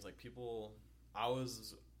service thing is like I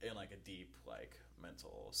was in like a deep like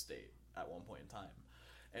mental state at one point in time,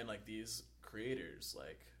 and like these creators,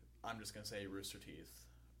 like I'm just gonna say Rooster Teeth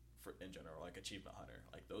in general, like Achievement Hunter,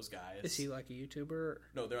 like those guys. Is he like a YouTuber?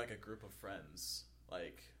 No, they're like a group of friends,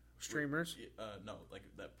 like streamers. No, like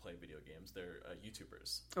that play video games. They're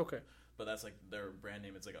YouTubers. Okay. But that's like their brand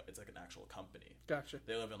name. It's like an actual company. Gotcha.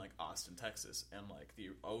 They live in like Austin, Texas, and like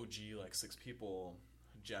the OG like 6 people: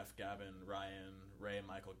 Jeff, Gavin, Ryan, Ray,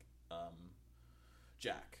 Michael,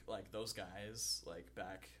 Jack. Like those guys, like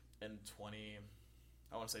back in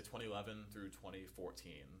 2011 through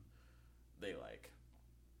 2014, they like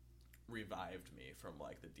revived me from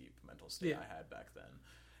like the deep mental state I had back then,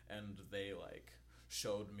 and they like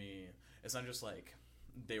showed me it's not just like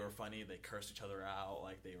they were funny, they cursed each other out,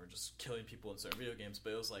 like they were just killing people in certain video games,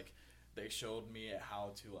 but it was like they showed me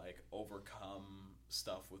how to like overcome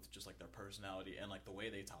stuff with just like their personality and like the way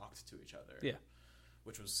they talked to each other,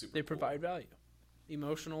 which was super cool. Provide value,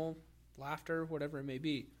 emotional, laughter, whatever it may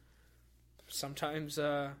be. Sometimes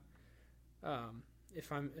if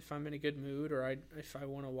I'm in a good mood, or if I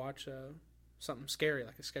want to watch something scary,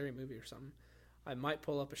 like a scary movie or something, I might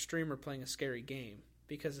pull up a streamer playing a scary game,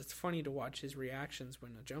 because it's funny to watch his reactions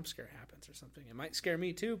when a jump scare happens or something. It might scare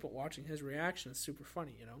me too, but watching his reaction is super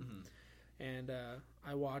funny, you know. Mm-hmm. And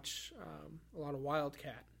I watch a lot of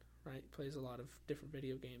Wildcat, right? He plays a lot of different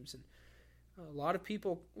video games, and a lot of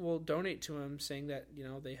people will donate to him saying that, you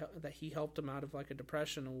know, that he helped them out of like a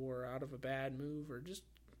depression or out of a bad move, or just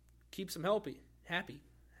keeps them happy.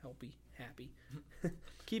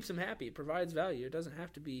 Keeps them happy. It provides value. It doesn't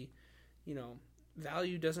have to be, you know,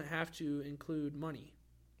 value doesn't have to include money.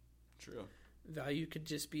 True. Value could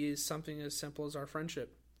just be something as simple as our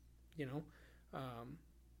friendship, you know.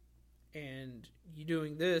 And you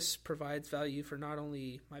doing this provides value for not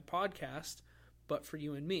only my podcast, but for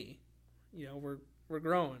you and me. You know, we're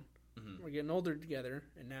growing. Mm-hmm. We're getting older together,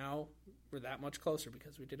 and now we're that much closer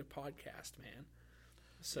because we did a podcast, man.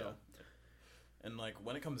 So, yeah. And like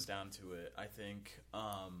when it comes down to it, I think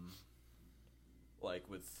like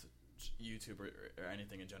with YouTube or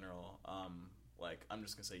anything in general, like I'm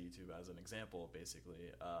just gonna say YouTube as an example,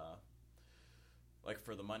 basically. Like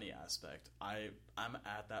for the money aspect, I'm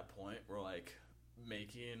at that point where like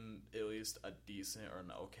making at least a decent or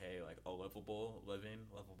an okay, like a livable living,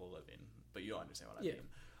 but you understand what I mean,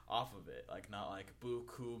 off of it, like not like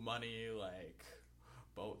buku money, like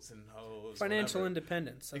boats and hoes, financial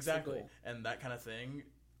independence. That's exactly, the goal. And that kind of thing.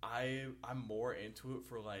 I'm more into it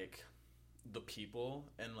for like the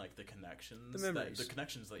people and like the connections, the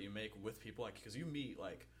connections that you make with people, like because you meet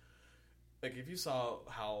like if you saw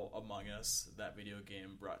how Among Us, that video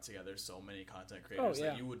game, brought together so many content creators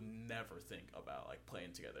that you would never think about like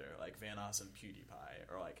playing together, like Vanoss and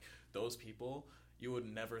PewDiePie, or like those people, you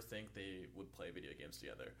would never think they would play video games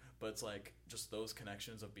together. But it's like just those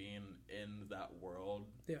connections of being in that world,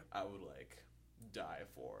 I would like die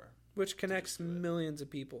for. Which connects millions of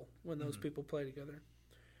people when those people play together.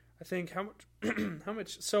 I think how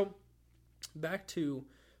much. So back to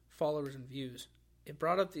followers and views. It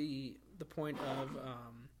brought up the point of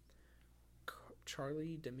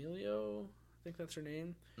Charlie D'Amelio. I think that's her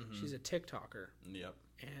name. Mm-hmm. She's a TikToker. Yep.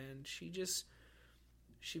 And she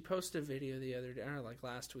posted a video the other day, or like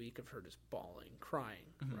last week, of her just bawling,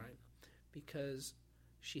 crying, right? Because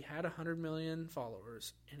she had 100 million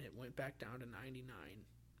followers, and it went back down to 99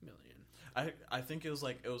 million. I think it was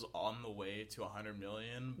on the way to 100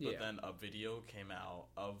 million, but then a video came out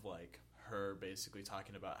of like her basically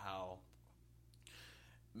talking about how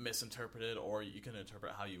misinterpreted, or you can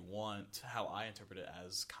interpret how you want, how I interpret it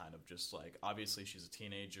as kind of just like, obviously she's a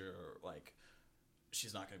teenager, like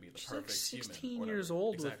she's not going to be the perfect like 16 human. years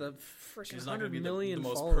old with a freaking 100 million the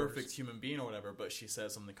most followers. Perfect human being or whatever, but she said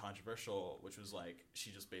something controversial, which was like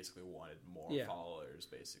she just basically wanted more followers,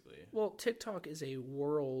 basically. Well, TikTok is a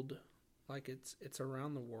world, like it's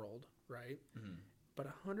around the world, right? Mm-hmm. But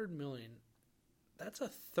 100 million, that's a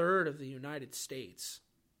third of the United States.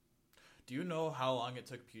 Do you know how long it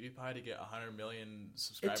took PewDiePie to get 100 million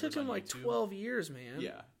subscribers? It took him like YouTube? 12 years, man.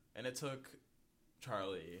 Yeah, and it took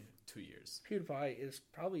Charlie 2 years. PewDiePie is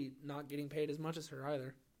probably not getting paid as much as her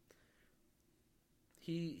either.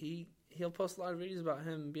 He'll post a lot of videos about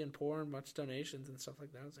him being poor and much donations and stuff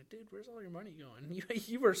like that. I was like, dude, where's all your money going?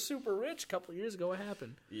 You were super rich a couple of years ago. What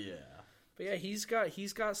happened? Yeah. But yeah, he's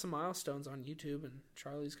got some milestones on YouTube, and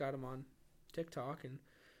Charlie's got him on TikTok, and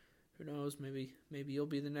who knows, maybe you'll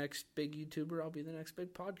be the next big YouTuber, I'll be the next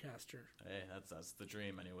big podcaster. Hey, that's the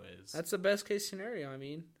dream anyways. That's the best case scenario. I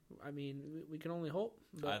mean, we can only hope.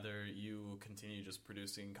 Either you continue just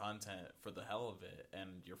producing content for the hell of it and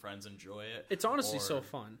your friends enjoy it. It's honestly so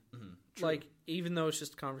fun. Mm-hmm, like, even though it's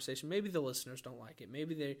just a conversation, maybe the listeners don't like it.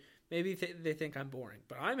 Maybe they think I'm boring,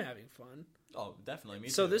 but I'm having fun. Oh, definitely. Me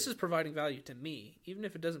so too. This is providing value to me. Even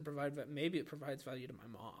if it doesn't provide, maybe it provides value to my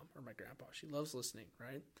mom or my grandpa. She loves listening,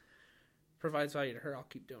 right? Provides value to her, I'll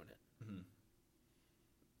keep doing it. Mm-hmm.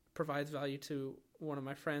 Provides value to one of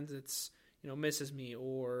my friends that's, misses me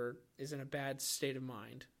or is in a bad state of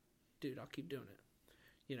mind. Dude, I'll keep doing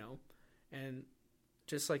it. And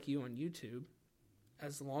just like you on YouTube,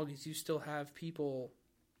 as long as you still have people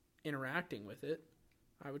interacting with it,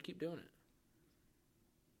 I would keep doing it.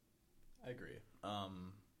 I agree.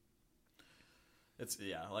 It's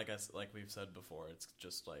like we've said before, it's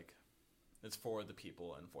just like it's for the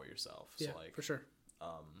people and for yourself. So for sure.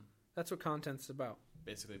 That's what content's about.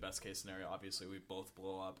 Basically, best case scenario, obviously we both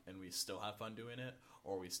blow up and we still have fun doing it,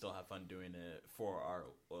 or we still have fun doing it for our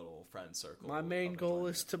little friend circle. My main goal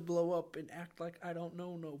is to blow up and act like I don't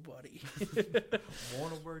know nobody.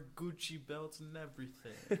 Want to wear Gucci belts and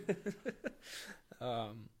everything.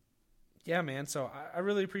 Yeah, man. So I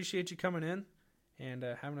really appreciate you coming in and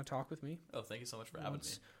having a talk with me. Oh, thank you so much for having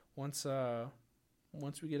me.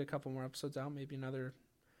 Once we get a couple more episodes out, maybe another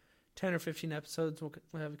 10 or 15 episodes, we'll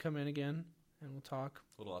have you come in again and we'll talk.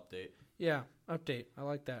 A little update. Yeah, update. I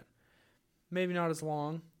like that. Maybe not as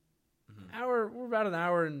long. Mm-hmm. We're about an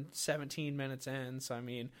hour and 17 minutes in, so I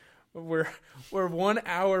mean, we're 1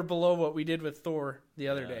 hour below what we did with Thor the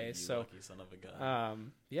other day. You so lucky son of a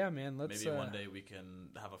gun. Yeah, man. Let's maybe one day we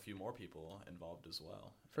can have a few more people involved as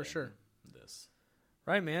well. For sure. This.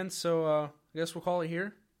 Right, man. So I guess we'll call it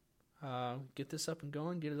here. Get this up and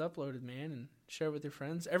going, get it uploaded, man, and share it with your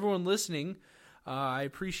friends. Everyone listening, I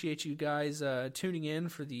appreciate you guys tuning in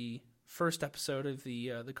for the first episode of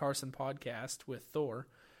the Carson podcast with Thor.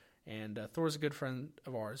 And Thor's a good friend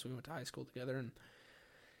of ours. We went to high school together. And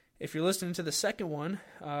if you're listening to the second one,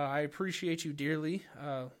 I appreciate you dearly.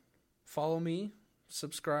 Follow me,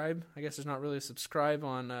 subscribe. I guess there's not really a subscribe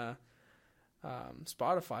on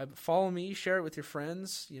Spotify, but follow me, share it with your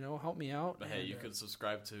friends, help me out. But hey, you could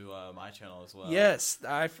subscribe to my channel as well. Yes,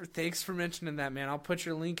 thanks for mentioning that, man. I'll put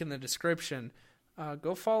your link in the description.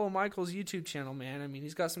 Go follow Michael's YouTube channel, man. I mean,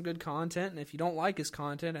 he's got some good content, and if you don't like his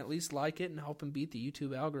content, at least like it and help him beat the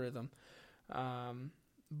YouTube algorithm.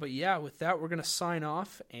 But yeah, with that, we're going to sign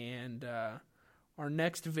off, and our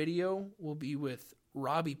next video will be with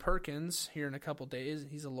Robbie Perkins here in a couple days.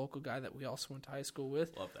 He's a local guy that we also went to high school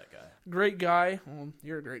with. Love that guy. Great guy. Well,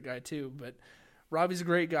 you're a great guy too, but Robbie's a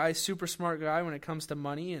great guy, super smart guy when it comes to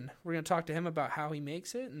money, and we're going to talk to him about how he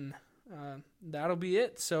makes it, and that'll be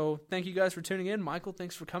it. So thank you guys for tuning in. Michael,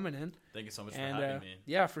 thanks for coming in. Thank you so much for having me.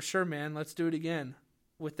 Yeah, for sure, man. Let's do it again.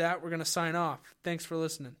 With that, we're going to sign off. Thanks for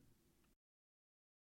listening.